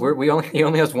 afraid. Ooh. He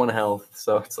only has 1 health,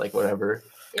 so it's like whatever.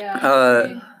 yeah. Uh,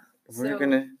 okay. We're So-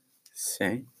 gonna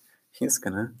say he's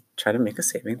gonna try to make a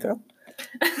saving throw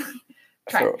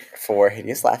Try. for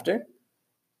hideous laughter.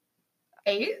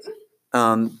 8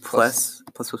 Plus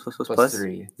Plus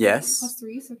 3. yes. plus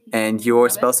 3. So he And your 11.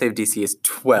 spell save DC is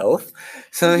 12,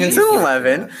 so it's He's-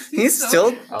 11. He's so-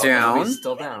 still Oh, down. He's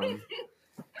still down.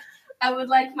 I would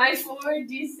like my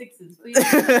 4d6s, please.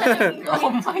 Oh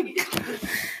my god.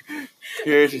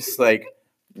 You're just like,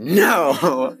 no.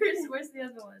 Where's the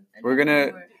other one? I We're need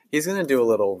gonna- more. He's gonna do a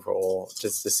little roll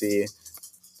just to see.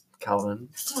 Calvin.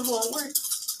 Oh, well, it worked.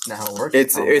 Now it works.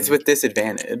 It's Calvin. with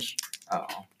disadvantage. Oh.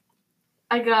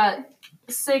 I got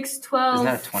 6, 12, Isn't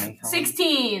that a 20? Calvin?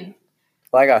 16.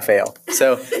 Well, I got fail.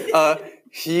 So,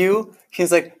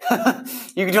 he's like,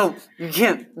 you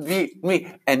can't beat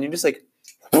me, and you're just like,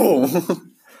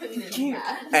 boom,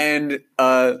 and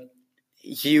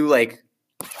you like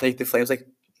the flames like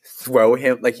throw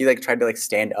him, like he like tried to like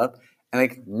stand up and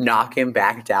like knock him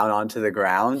back down onto the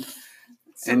ground,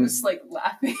 So And- just like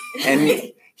laughing.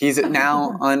 and he's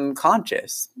now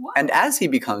unconscious. What? And as he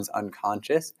becomes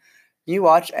unconscious, you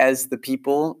watch as the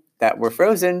people that were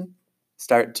frozen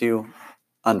start to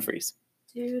unfreeze.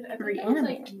 Dude, I Very think that was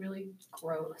like animal. really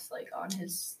gross, like on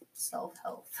his self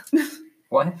health.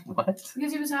 What? What?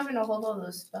 Because he was having to hold all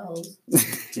those spells.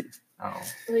 Oh.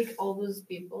 Like all those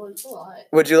people, it's a lot.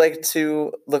 Would you like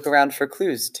to look around for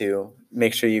clues to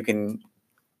make sure you can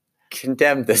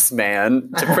condemn this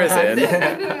man to prison?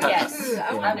 Yes,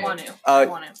 I I want to. Uh, I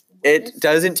want to. It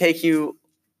doesn't take you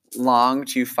long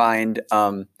to find.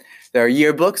 There are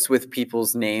yearbooks with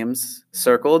people's names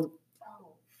circled.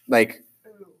 Oh, Like,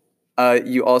 ooh.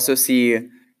 you also see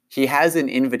he has an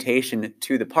invitation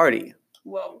to the party.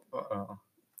 Whoa. Uh-oh.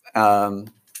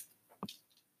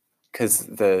 Because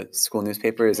the school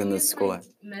newspaper is in Can the you, school. like,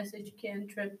 message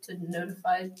cantrip to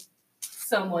notify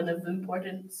someone of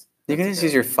importance. You can just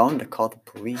use your phone to call the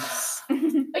police.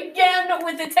 Again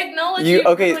with the technology. You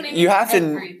ruining You have to.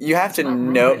 everything. You have to Not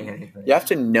know. ruining anything. You have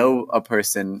to know a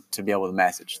person to be able to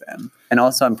message them. And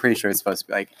also, I'm pretty sure it's supposed to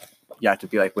be like you have to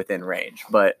be like within range.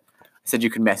 But I said you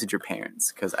could message your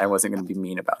parents because I wasn't going to be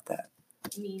mean about that.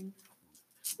 Mean.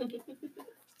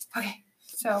 Okay.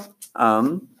 So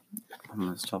I'm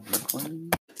gonna stop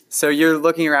recording. So you're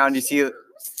looking around. You see,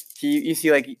 you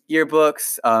see like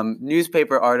yearbooks,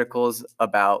 newspaper articles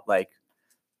about like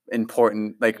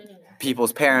important, like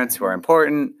people's parents who are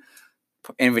important,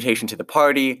 invitation to the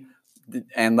party,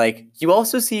 and like you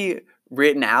also see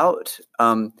written out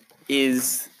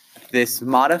is this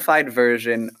modified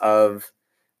version of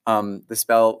the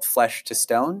spell Flesh to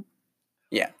Stone.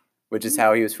 Yeah, which is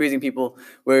how he was freezing people,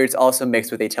 where it's also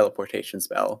mixed with a teleportation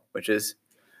spell, which is,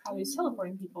 how he's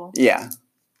teleporting people. yeah.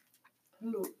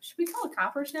 Ooh, should we call the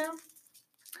coppers now?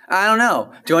 I don't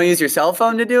know. Do you want to use your cell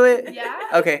phone to do it? Yeah.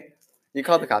 Okay. You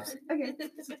call the cops. Okay.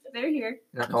 They're here.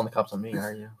 You're not calling the cops on me,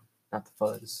 are you? Not the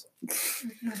fuzz.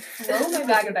 Throw my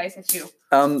bag of dice at you.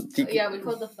 Yeah, we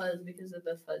called the fuzz because of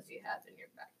the fuzz you have in your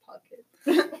back pocket.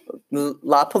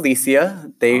 La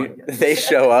Policia, they Oh, yes. they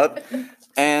show up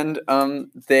and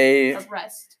they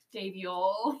Arrest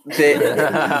Daviol.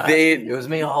 they It was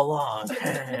me all along.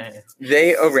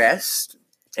 they arrest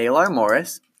Alar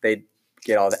Morris. They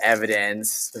get all the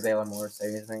evidence. Does Ayla Moore say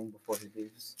anything before he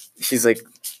leaves? She's like,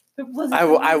 It wasn't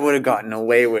I would have gotten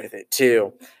away with it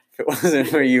too if it wasn't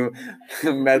for you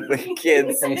meddling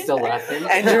kids And he's still laughing.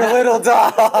 and your little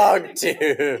dog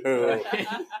too.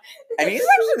 And he's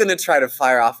actually gonna try to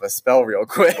fire off a spell real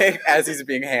quick as he's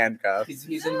being handcuffed.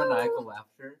 He's in maniacal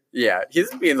laughter. Yeah,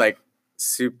 he's being like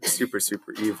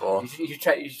super evil. You should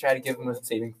try to give him a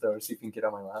saving throw, see if you can get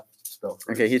on my lap spell. first.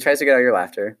 Okay, he tries to get out of your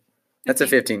laughter. That's a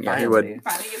 15. Yeah, he would.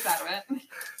 Finally gets out of it.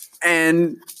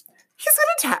 And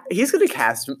he's gonna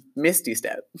cast Misty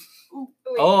Step.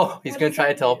 Oh, he's gonna try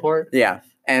to teleport. Yeah,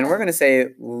 And we're gonna say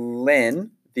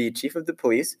Lynn, the chief of the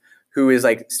police, who is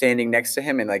like standing next to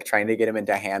him and like trying to get him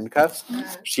into handcuffs.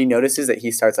 She notices that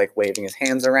he starts like waving his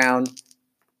hands around.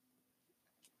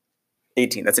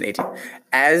 18. That's an 18.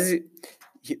 As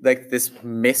like this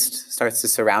mist starts to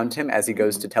surround him as he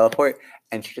goes to teleport,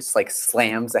 and she just like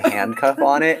slams a handcuff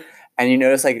on it, and you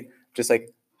notice like just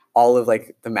like all of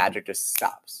like the magic just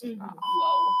stops.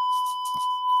 Whoa.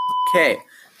 Okay,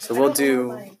 so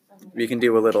we can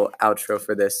do a little outro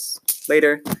for this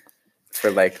later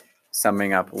for like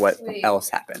summing up what Wait. else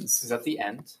happens. Is that the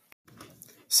end?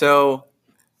 So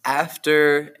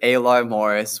after Alar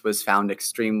Morris was found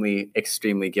extremely,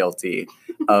 extremely guilty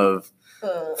of,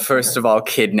 first of all,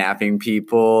 kidnapping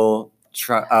people,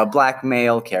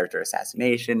 blackmail, character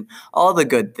assassination, all the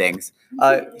good things,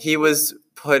 he was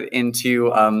put into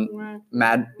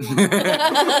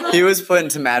he was put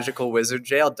into magical wizard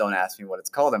jail. Don't ask me what it's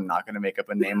called. I'm not going to make up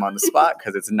a name on the spot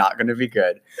because it's not going to be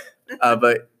good.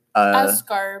 But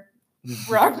Azkaban.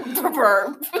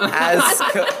 Azkaban,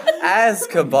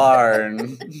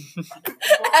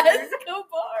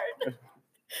 Azkaban.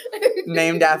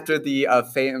 named after the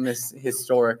famous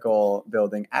historical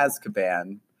building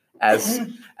Azkaban, as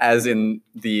in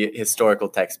the historical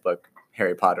textbook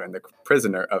Harry Potter and the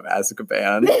Prisoner of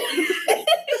Azkaban,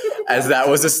 as that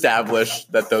was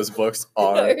established that those books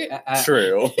are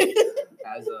true.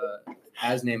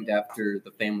 As named after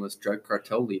the famous drug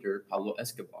cartel leader Pablo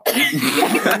Escobar.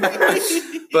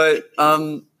 But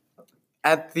when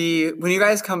you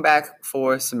guys come back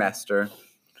for semester,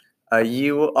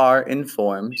 you are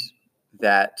informed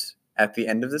that at the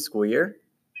end of the school year,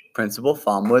 Principal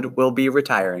Falmwood will be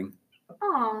retiring.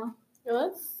 Aw.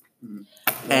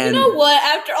 And you know what?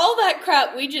 After all that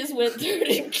crap we just went through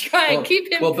to try and keep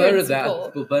him principal. better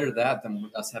that than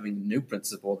us having a new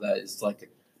principal that is like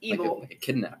Evil. like a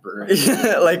kidnapper.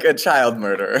 like a child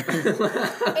murderer.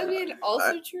 I mean,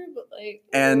 also true, but like.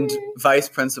 And Vice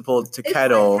Principal It's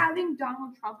Kettle. like having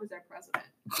Donald Trump as our president.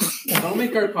 Don't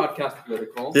make our podcast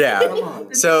political. Yeah. Come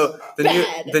on. So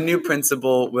Bad. the new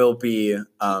principal will be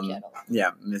Kettle.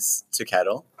 Miss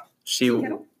Kettle.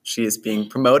 Kettle? She is being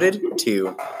promoted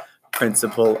to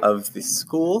principal of the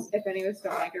school. If any of us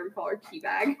don't like her, we call her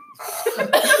Teabag.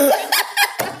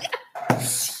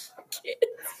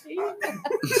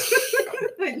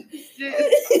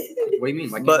 What do you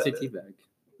mean? Why can't you say teabag?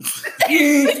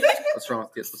 What's wrong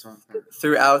with this? What's wrong with that?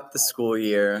 Throughout the school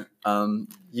year,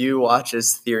 you watch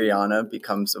as Theriana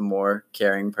becomes a more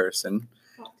caring person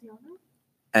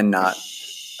and not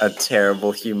a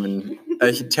terrible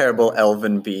terrible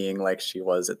elven being like she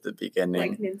was at the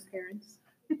beginning. Like Nin's parents.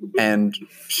 And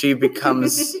she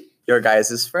becomes your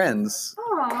guys' friends.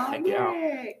 Aw, Heck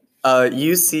yeah. yay.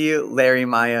 You see Larry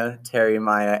Maya, Terry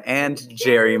Maya, and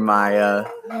Jerry Maya.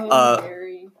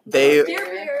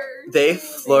 They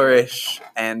flourish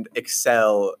and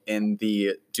excel in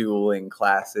the dueling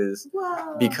classes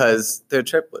Whoa. because they're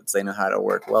triplets. They know how to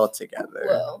work well together.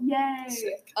 Whoa. Yay.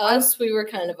 Us, we were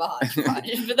kind of a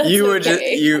hodgepodge, but that's You were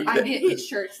okay. I did get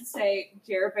shirts that say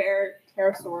Jerbear,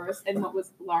 Pterosaurus, and what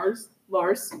was Lars?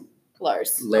 Lars.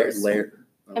 Lair.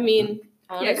 I mean,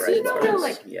 Yeah, honestly, you don't know,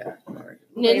 like, Yeah.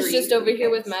 Nin's just over here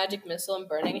with magic missile and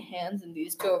burning hands, and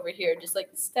these two over here just like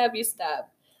stab you, stab.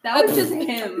 that was just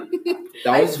him.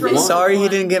 That was Really? one. Sorry he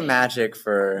didn't get magic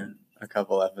for a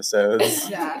couple episodes.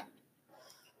 Yeah.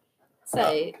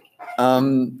 Say, Vic Those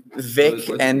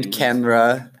and lesbians.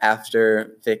 Kenra,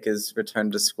 after Vic is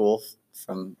returned to school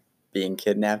from being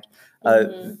kidnapped,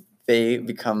 mhm. they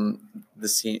become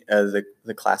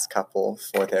the class couple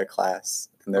for their class.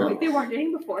 And they're, Like they weren't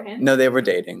dating beforehand. no, they were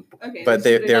dating, Okay. but so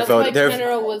they're That's why voted. They're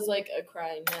Kenra was like a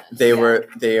crying mess.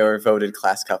 they are voted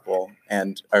class couple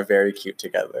and are very cute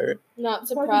together. Not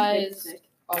surprised.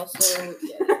 Also,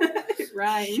 yeah.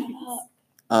 Ryan.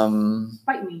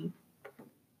 Fight me.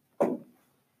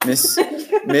 Miss Don't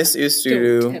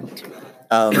Usturu tempt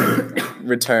me.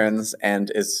 returns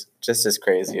and is just as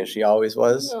crazy as she always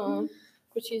was. No,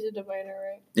 but she's a diviner,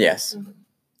 right? Yes. Mhm.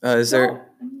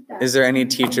 Is there any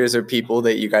teachers or people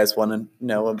that you guys want to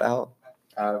know about?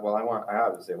 Well, I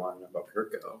obviously want to know about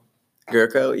Kirko.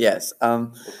 Gurko? Yes.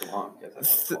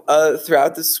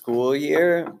 Throughout the school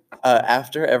year,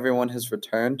 after everyone has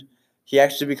returned, he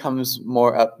actually becomes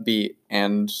more upbeat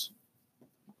and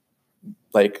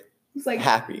like It's like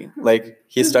happy. Like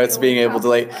he starts being able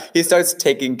to he starts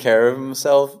taking care of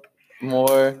himself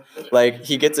more. Like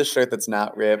he gets a shirt that's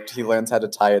not ripped. He learns how to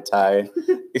tie a tie.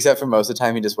 Except for most of the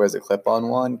time he just wears a clip-on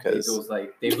one It because was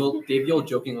like Dave Yule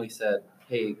jokingly said,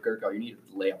 "Hey, Gurko, you need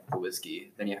to lay off the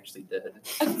whiskey." Then he actually did.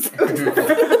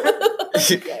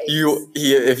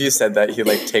 If you said that, he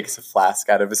like takes a flask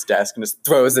out of his desk and just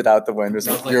throws it out the window. He's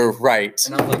like, "You're right."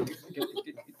 And I was like,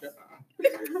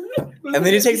 And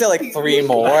then he takes out like 3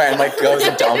 more and like goes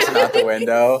and dumps them out the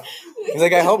window. He's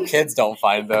like, "I hope kids don't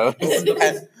find those."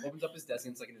 opens up his desk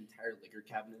and it's like an entire liquor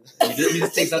cabinet. And he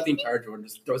just takes out the entire drawer and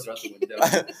just throws it out the window.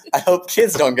 I hope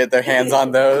kids don't get their hands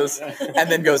on those. And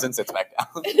then goes and sits back down.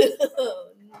 Oh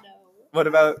no. What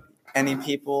about any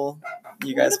people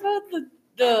you guys? What about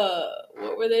the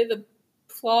what were they? The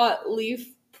plot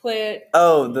leaf plant.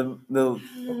 Oh,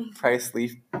 the Price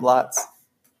leaf lots.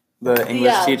 The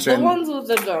English teacher. The ones with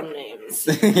the dumb names.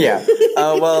 Yeah.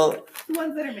 Well. The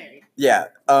ones that are married. Yeah.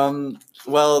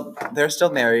 Well, they're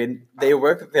still married. They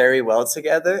work very well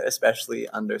together, especially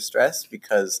under stress,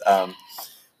 because the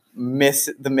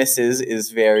Mrs. is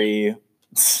very.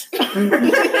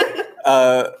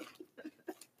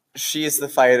 She's the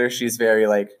fighter. She's very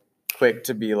like quick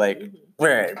to be like,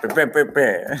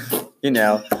 you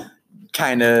know,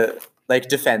 kind of like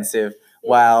defensive,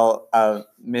 while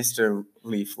Mr.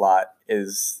 Leaflot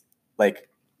is like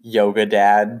yoga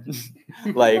dad,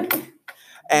 like,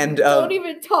 and Don't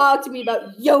even talk to me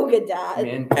about yoga, Dad.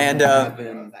 Man,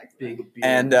 And, big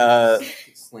beard, and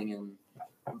slinging.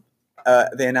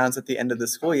 they announced at the end of the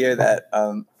school year that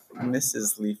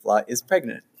Mrs. Leaflot is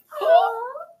pregnant.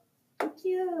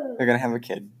 Cute. They're gonna have a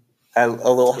kid, a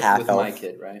little half with elf, my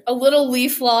kid, right? A little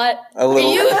leaf lot. a little,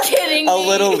 Are you kidding a me?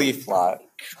 little Leaflot.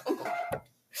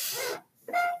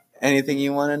 Anything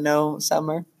you want to know,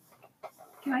 Summer?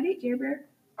 Can I date Jerbear?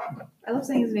 I love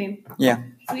saying his name. Yeah.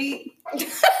 Sweet.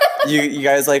 You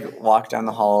guys like walk down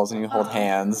the halls and you hold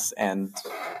hands and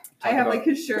I have like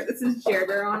his shirt that says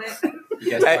Jerbear on it.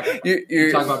 You guys talk,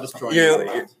 you talk about destroying you're- the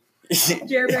world.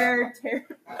 Jerbear.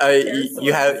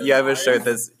 you have a shirt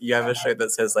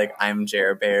that says like I'm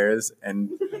Jer Bears and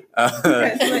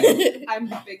Yes, like, I'm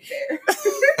the big bear.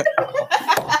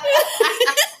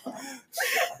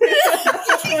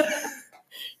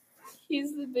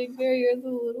 He's the big bear, you're the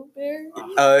little bear.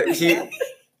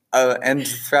 and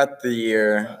throughout the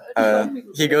year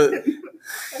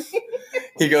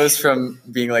he goes from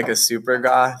being like a super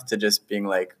goth to just being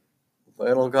like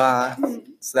little goth.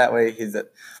 So that way he's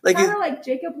like Kind of like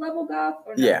Jacob level goth.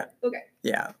 Or no? Yeah. Okay.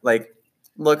 yeah, like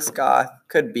looks goth,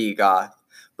 could be goth,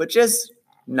 but just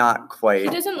not He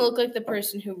quite. doesn't look like the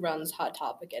person who runs Hot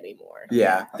Topic anymore.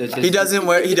 Yeah. He doesn't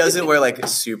wear like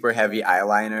super heavy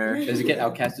eyeliner. Does he get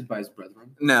outcasted by his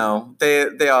brethren? No,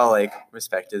 they all like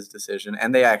respect his decision,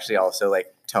 and they actually also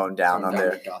like tone down on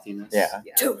their gothiness. yeah.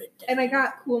 Yeah. Do it. And I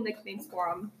got cool nicknames for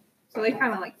them, so they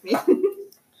kind of like me.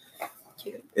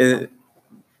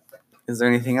 Is there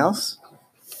anything else?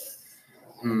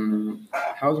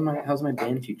 How's my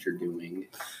band teacher doing?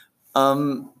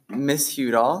 Miss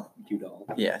Hudall, Udall.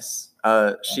 yes.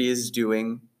 She is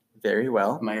doing very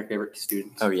well. My favorite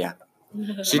student. Oh yeah,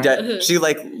 she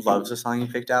like loves the song you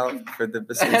picked out for the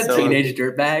bassoon. Teenage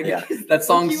Dirtbag. Yeah. That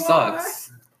song You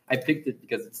sucks. I picked it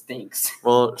because it stinks.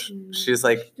 Well, she's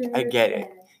like, I get it.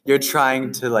 You're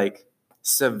trying to like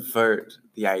subvert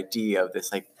the idea of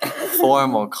this like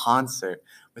formal concert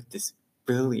with this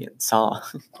brilliant song.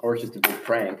 Or it's just a big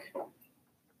prank.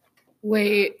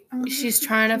 Wait, she's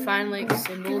trying to find like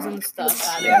symbols and stuff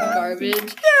out of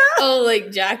garbage. Oh, like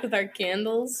Jack with our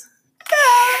candles.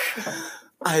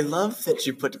 I love that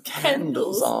you put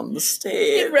candles Candles. on the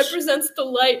stage. It represents the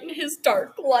light in his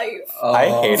dark life. I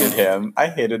hated him. I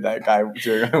hated that guy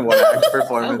during one act I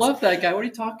performance. love that guy. What are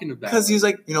you talking about? Because he's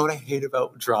like, you know what I hate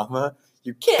about drama?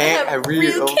 You Can't can't have have real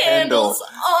real candles candles.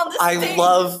 on the I stage.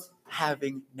 love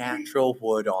having natural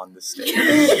wood on the stage.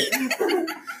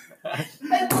 I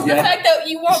love the fact that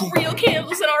you want real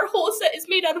candles and our whole set is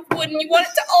made out of wood and you want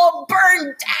it to all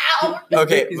burn down.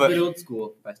 Okay, he's a but bit old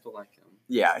school, but I still like him.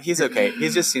 yeah, he's okay. He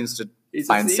just seems to He's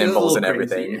find he's a symbols little and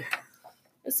crazy. everything.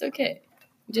 It's okay.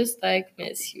 Just like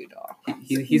Miss Udall.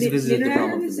 He's visited the Nin and I realm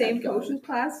are in of the same mad god. potions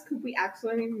class. Could we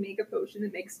actually make a potion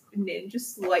that makes Nin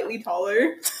just slightly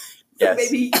taller? Yes.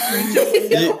 Maybe reach a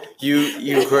window.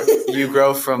 You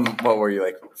grow from what were you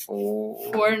like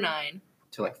 4? 4'9".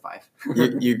 To like 5.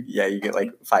 You get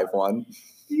like 5'1".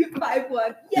 You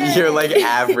 5'1". Yay! You're like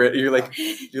average.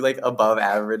 You're like above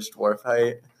average dwarf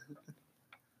height.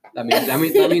 That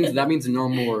means no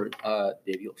more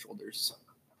Davial shoulders.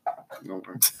 No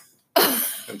more.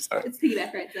 I'm sorry. It's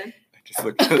piggyback right then. I just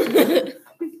looked at it.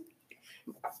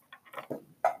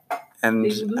 And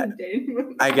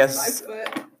I guess- 5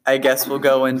 foot. I guess we'll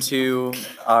go into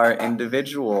our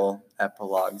individual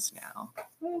epilogues now.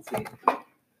 Oh, sweet.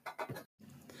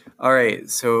 All right,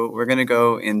 so we're gonna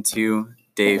go into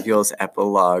Dave Yule's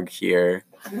epilogue here.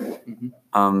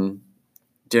 Mhm.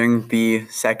 during the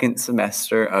second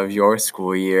semester of your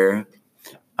school year,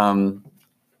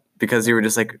 because you were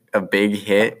just like a big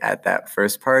hit at that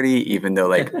first party, even though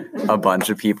like a bunch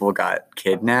of people got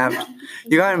kidnapped,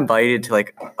 you got invited to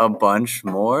like a bunch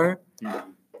more,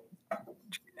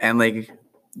 and like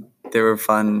they were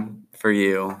fun for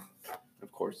you.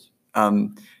 Of course.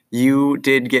 You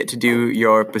did get to do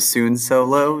your bassoon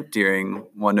solo during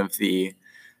one of the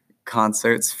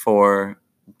concerts for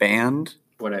band.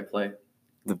 What did I play?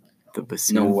 The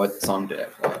bassoon. No, what song did I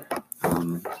play?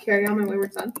 Carry on my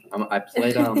wayward son. I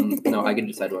played. No, I can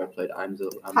decide what I played. I'm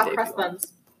Hot Dave cross Young.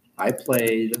 buns. I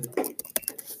played.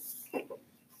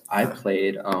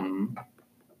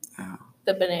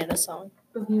 The banana song.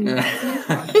 Bohemian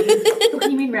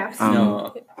Rhapsody.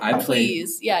 No, I played.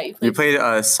 Please. Yeah, you You played.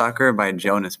 played Sucker by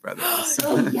Jonas Brothers.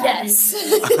 Yes.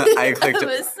 I clicked That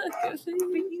it. was so good for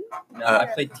you. No, I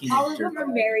played Teenage All of Dirtbag. them are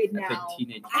married I played now.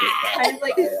 Teenage Dirtbag. Kind of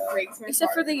like it breaks my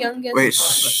Except for the youngest. Wait,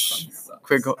 shh.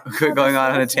 Quit going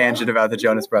on a tangent about the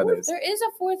Jonas Brothers. There is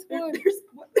a fourth one. There's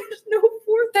no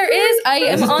fourth. There is. I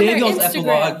am This is on their Daniel's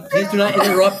Instagram. epilogue. Please do not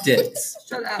interrupt it.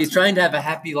 Shut up. He's trying to have a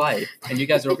happy life, and you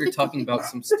guys are over here talking about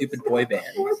some stupid boy band.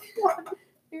 Fourth one.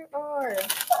 There are.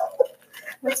 It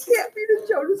can't be the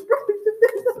Jonas Brothers if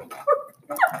there's a fourth.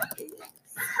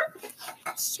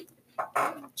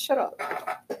 Shut up.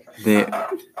 Are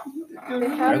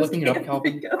you looking it up,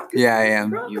 Calvin? Yeah, I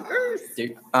am. You,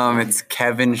 dude, It's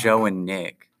Kevin, Joe, and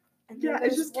Nick. Yeah,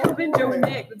 it's just Kevin, Joe, and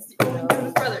Nick. That's the only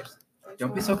Jonas Brothers.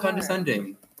 don't be so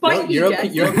condescending. Fight me, You're okay.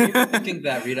 Jess. You're okay with thinking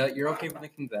that, Rita. You're okay with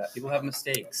thinking that. People have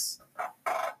mistakes.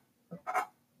 I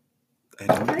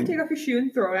don't Can I think- take off your shoe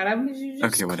and throw it at him? Did you just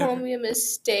Okay, call whatever. me a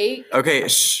mistake? Okay,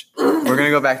 shh. We're gonna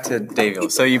go back to Davil.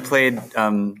 So you played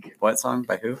what song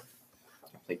by who? I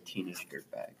played Teenage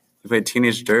Dirtbag. You played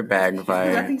Teenage Dirtbag That's by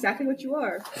exactly what you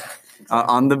are.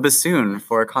 on the bassoon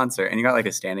for a concert, and you got like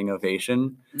a standing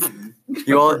ovation. You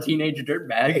You all Teenage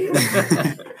Dirtbag.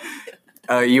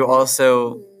 you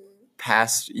also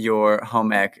passed your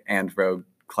home ec and rogue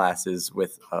classes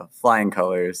with flying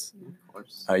colors. Of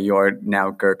course. You are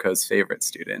now Gurko's favorite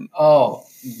student. Oh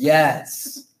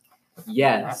yes,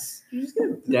 yes. You're just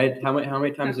gonna. How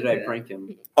many times did I prank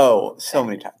him? Oh, so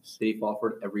many times. Did he fall for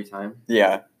it every time?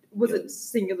 Yeah. Was it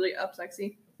singularly up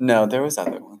sexy? No, there was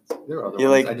other ones. There are other You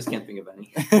ones. like- I just can't think of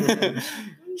any.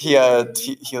 he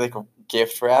like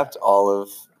gift wrapped all of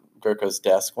Gurko's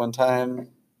desk one time.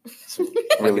 It's Like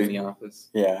in really, the office.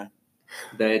 yeah,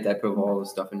 Did I put all the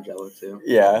stuff in Jello too?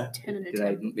 yeah. 10 and a Did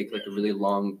I 10. make like a really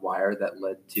long wire that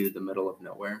led to the middle of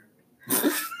nowhere?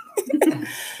 And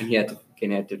he had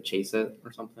to chase it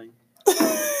or something.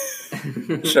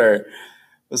 Sure.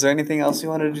 Was there anything else you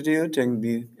wanted to do during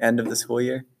the end of the school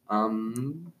year?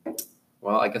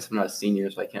 Well, I guess I'm not a senior,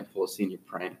 so I can't pull a senior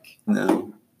prank.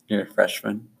 No, you're a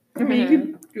freshman, I mean, you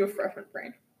could do a freshman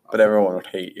prank. but everyone would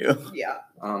hate you. Yeah.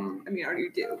 I mean, I already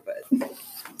do, but.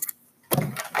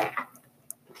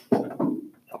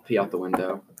 I'll pee out the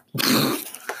window.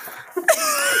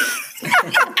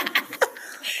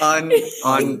 on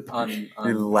on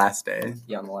your last day.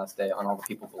 yeah, on the last day, on all the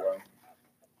people below.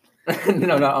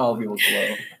 No, not all the people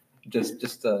below. I'll just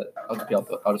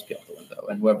pee out the window,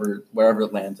 and wherever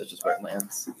it lands, that's just where it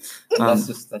lands. And Um,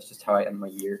 that's just how I end my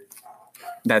year.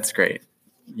 That's great.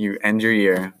 You end your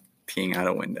year peeing out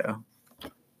a window.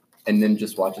 And then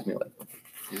just watches me like.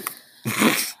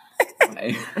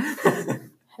 Why?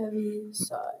 Heavy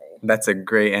sigh. That's a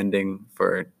great ending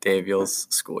for Daviel's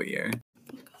school year.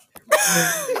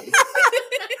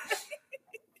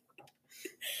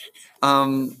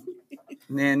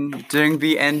 Then during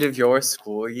the end of your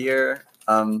school year,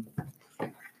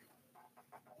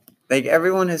 like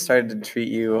everyone has started to treat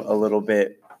you a little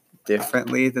bit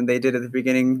differently than they did at the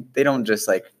beginning. They don't just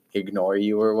like ignore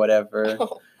you or whatever,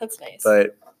 Oh, that's nice.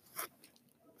 but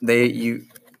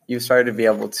you started to be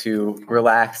able to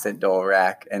relax at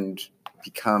Dolrac and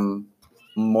become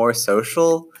more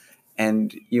social,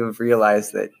 and you've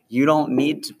realized that you don't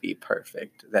need to be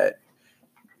perfect, that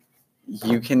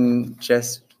you can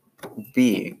just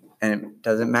be, and it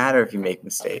doesn't matter if you make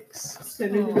mistakes. So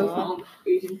need to go Aw. home,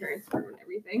 Asian parents and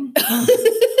everything.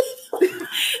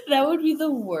 That would be the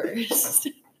worst.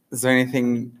 Is there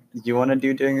anything you want to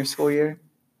do during your school year?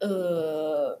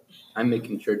 I'm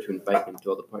making sure to invite him to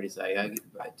all the parties I get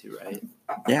invited to, right?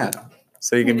 Yeah,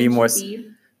 so you can be more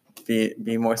Speed.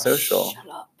 be more social. Shut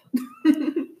up.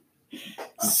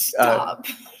 Uh, Stop.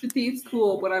 Shatheed's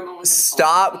cool, but I'm only.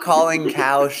 Stop calling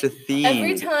Cal Shatheed.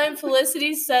 Every time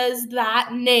Felicity says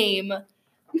that name,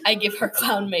 I give her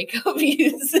clown makeup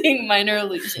using minor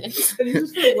illusions. Just for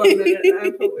 1 minute.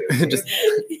 I'm totally okay Just-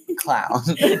 with that. Clown.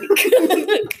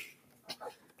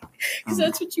 Because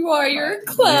that's what you are. You're a You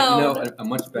clown. know, a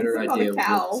much better It's not a idea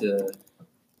cow. would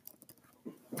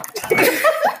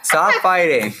Stop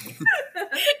fighting.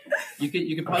 you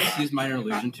could probably just use minor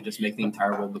illusion to just make the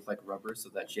entire world look like rubber, so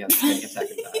that she has a panic attack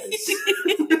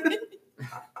and dies.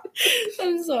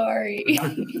 I'm sorry.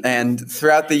 And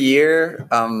throughout the year,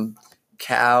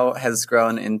 Cow has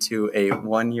grown into a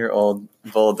 1-year-old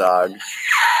bulldog.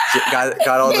 Got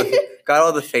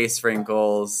all the face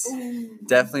wrinkles.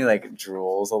 Definitely like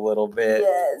drools a little bit.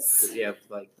 Yes. Yeah,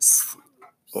 like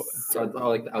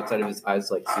the outside of his eyes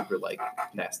like super like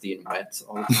nasty and wet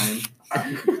all the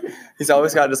time. He's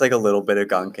always got just like a little bit of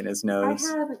gunk in his I nose.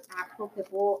 have an actual pit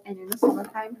bull, and in the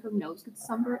summertime, her nose gets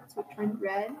sunburned, so it turns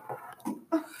red.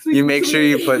 You make sure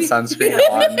you put sunscreen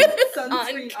on. Sunscreen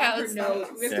on her cow's nose.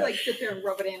 We have Yeah. to like sit there and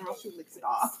rub it in, or else she licks it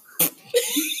off.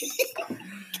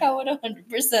 Cow would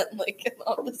 100% lick it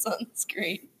on the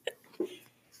sunscreen.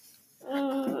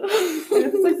 And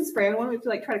if it's like the spray on one, we have to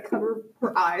like try to cover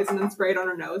her eyes and then spray it on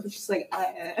her nose, which is like.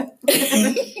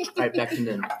 Alright, back to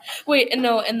Nin. Wait,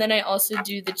 no, and then I also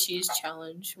do the cheese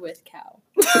challenge with Cow.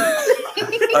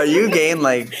 You gain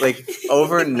like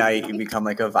overnight you become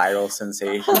like a viral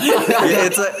sensation.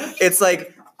 It's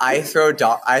like I throw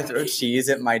cheese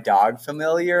at my dog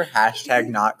familiar,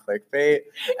 #not clickbait.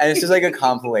 And it's just like a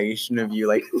compilation of you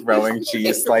like throwing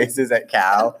cheese slices at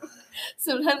Cow.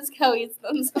 Sometimes Cow eats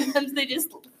them, sometimes they just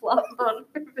flop on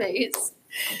her face.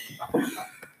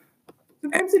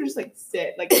 Sometimes they just like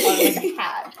sit like on like a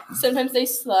hat. Sometimes they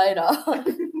slide off.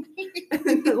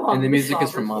 And the music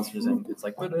is from Monsters Inc. It's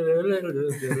like.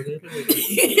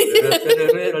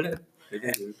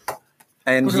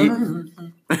 And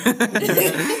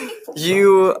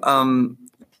you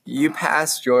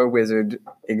passed your wizard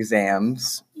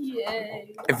exams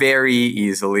Yay. very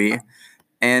easily.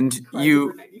 And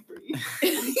you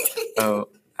 93. Oh,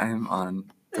 I'm on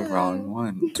the wrong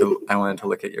one. I wanted to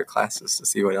look at your classes to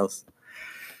see what else.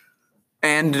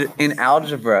 And in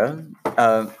algebra,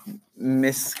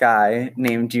 Miss Sky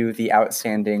named you the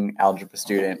outstanding algebra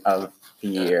student of the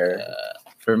year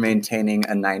for maintaining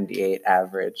a 98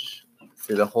 average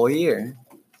through the whole year.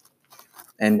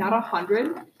 And Not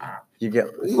 100. you get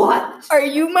What? Are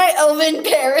you my elven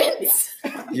parents?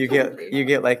 you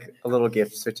get like a little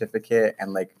gift certificate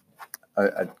and like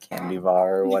a candy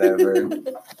bar or whatever.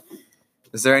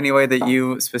 Is there any way that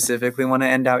you specifically want to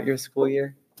end out your school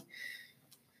year?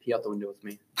 Pee out the window with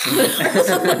me.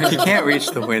 You can't reach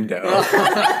the window.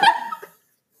 I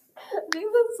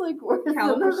think that's like worth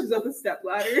Cal pushes up a step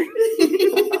ladder.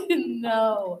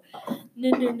 No.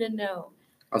 No.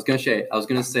 I was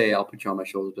gonna say I'll put you on my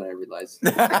shoulders, but I realized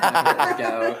it didn't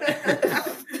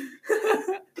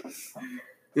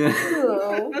work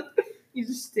out. He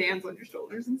just stands on your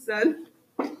shoulders instead.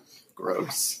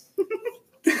 Gross.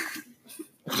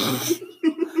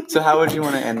 So how would you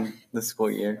want to end the school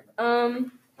year?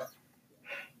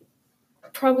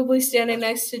 Probably standing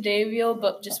next to Daviel,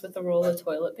 but just with a roll of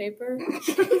toilet paper.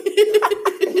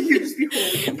 You just be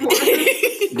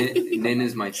holding Nin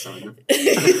is my son.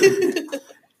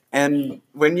 And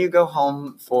when you go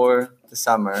home for the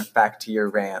summer, back to your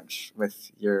ranch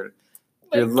with your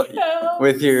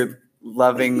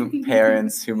loving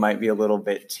parents who might be a little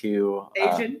bit too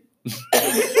Asian.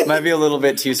 might be a little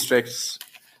bit too strict.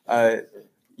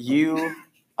 You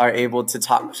are able to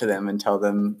talk to them and tell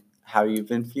them how you've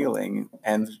been feeling,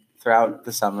 and throughout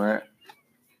the summer,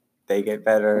 they get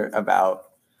better about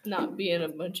Not being a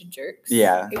bunch of jerks.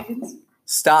 yeah. Asians.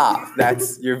 Stop!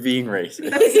 You're being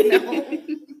racist.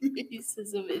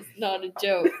 Racism is not a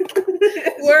joke.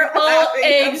 We're all Laughing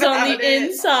eggs on the about it.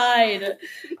 inside.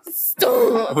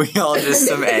 Stop. We all just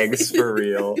some eggs for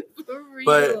real. For real.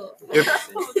 But Your,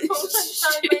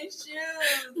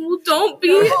 Well, don't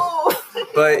be.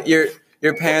 but your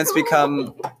parents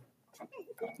become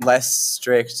less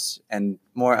strict and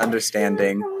more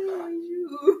understanding.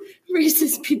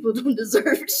 Racist people don't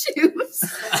deserve shoes.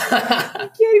 I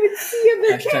can't even see him.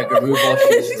 Hashtag remove all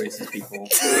shoes, racist people.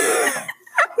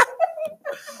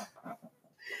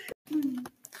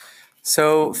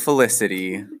 So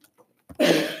Felicity,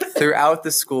 throughout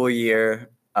the school year,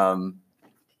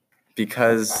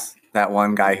 because that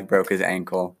one guy who broke his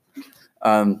ankle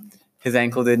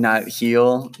did not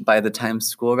heal by the time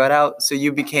school got out. So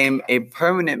you became a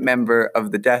permanent member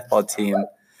of the deathball team.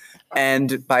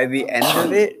 And by the end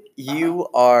of it, you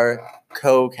are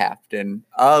co-captain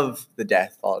of the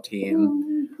deathball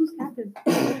team. Who's captain?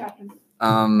 Who's captain?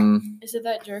 Is it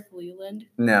that jerk Leland?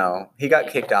 No, he got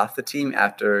kicked off the team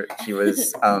after he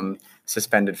was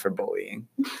suspended for bullying.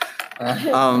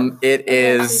 It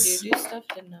is. Do stuff?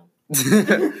 Didn't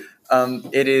know.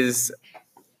 It is.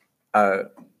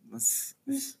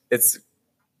 It's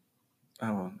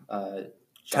Oh,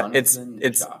 Jonathan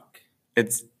it's- Jock.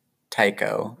 it's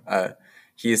Tycho.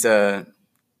 He's a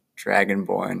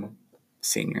Dragonborn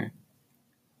senior.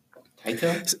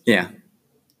 Tycho? Yeah,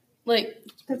 Like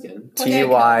That's good.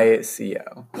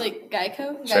 Tyco. like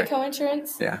Geico? Sure. Geico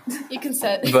insurance? Yeah. You can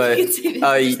set But, you can save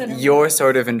 50% or more. You're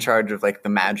sort of in charge of like the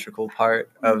magical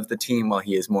part of the team, while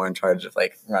he is more in charge of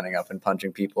like running up and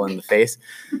punching people in the face.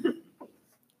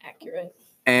 accurate.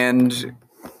 And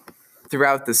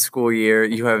throughout the school year,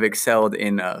 you have excelled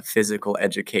in physical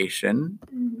education,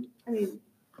 I mean,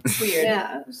 Weird.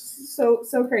 yeah, so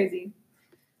crazy.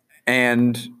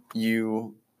 and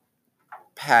you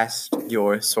passed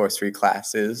your sorcery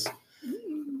classes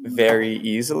very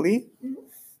easily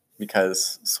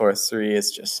because sorcery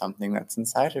is just something that's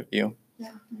inside of you.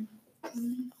 Yeah.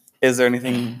 Is there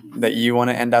anything that you want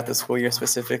to end out the school year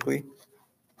specifically?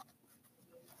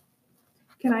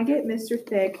 Can I get Mr.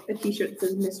 Thick a T-shirt that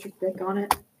says Mr. Thick on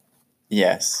it?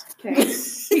 Yes. Okay.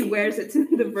 He wears it to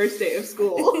the first day of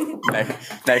school.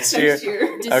 Next year, Next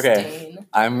year. Disdain.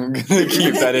 I'm gonna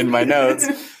keep that in my notes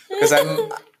because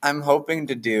I'm hoping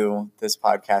to do this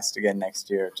podcast again next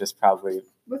year. Just probably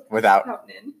without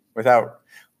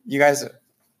you guys.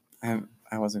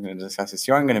 I wasn't going to discuss this.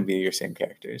 You aren't going to be your same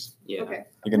characters. Yeah. Okay.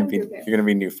 You're going to be Okay. you're going to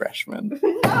be new freshmen.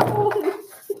 No.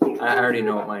 I already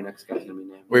know what my next guy's gonna be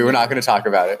named. We were not going to talk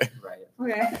about it. Right.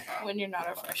 Okay. When you're not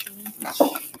a freshman.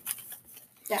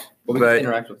 But we But- can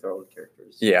interact with our old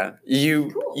characters. Yeah,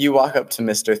 you Cool. you walk up to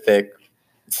Mr. Thrick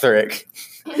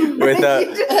with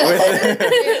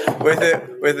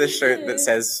a shirt that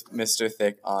says Mr.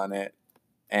 Thick on it,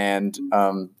 and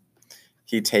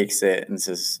he takes it and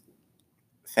says,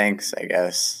 "Thanks, I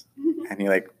guess," and he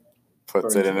like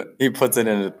puts it in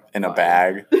a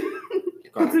bag.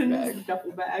 Puts it in his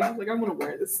duffel bag. He's like, I'm gonna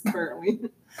wear this apparently.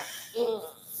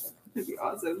 That'd be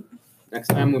awesome. Next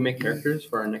time we make characters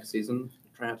for our next season,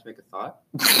 try not to make a thought.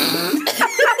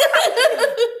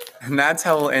 And that's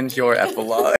how we'll end your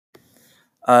epilogue.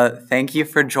 Thank you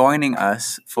for joining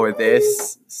us for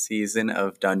this season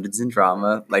of Dungeons and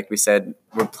Drama. Like we said,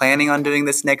 we're planning on doing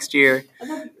this next year. I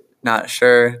love you. Not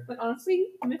sure. But honestly,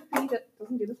 I'm if he that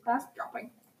doesn't do this class, dropping.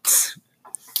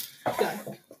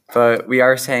 Done. But we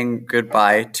are saying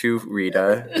goodbye to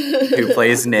Rita, who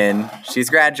plays Nin. She's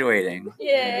graduating.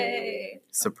 Yay.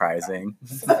 Surprising.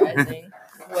 Surprising.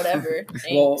 Whatever.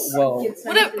 Thanks. Well, It's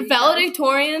What a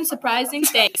valedictorian, surprising,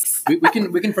 thanks. we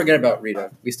can forget about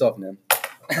Rita. We still have Nim.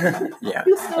 Yeah.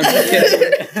 He'll still I'm just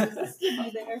kidding. he'll still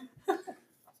be there. It's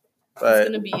But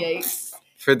gonna be a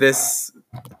for this,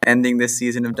 ending this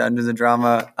season of Dungeons and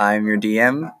Drama, I'm your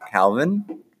DM, Calvin.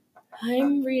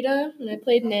 I'm Rita, and I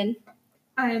played Nin.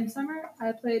 I am Summer.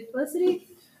 I played Felicity.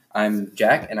 I'm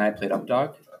Jack, and I played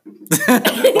Updog.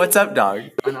 What's up, dog?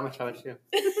 I'm not much about you.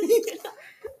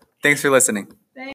 Thanks for listening.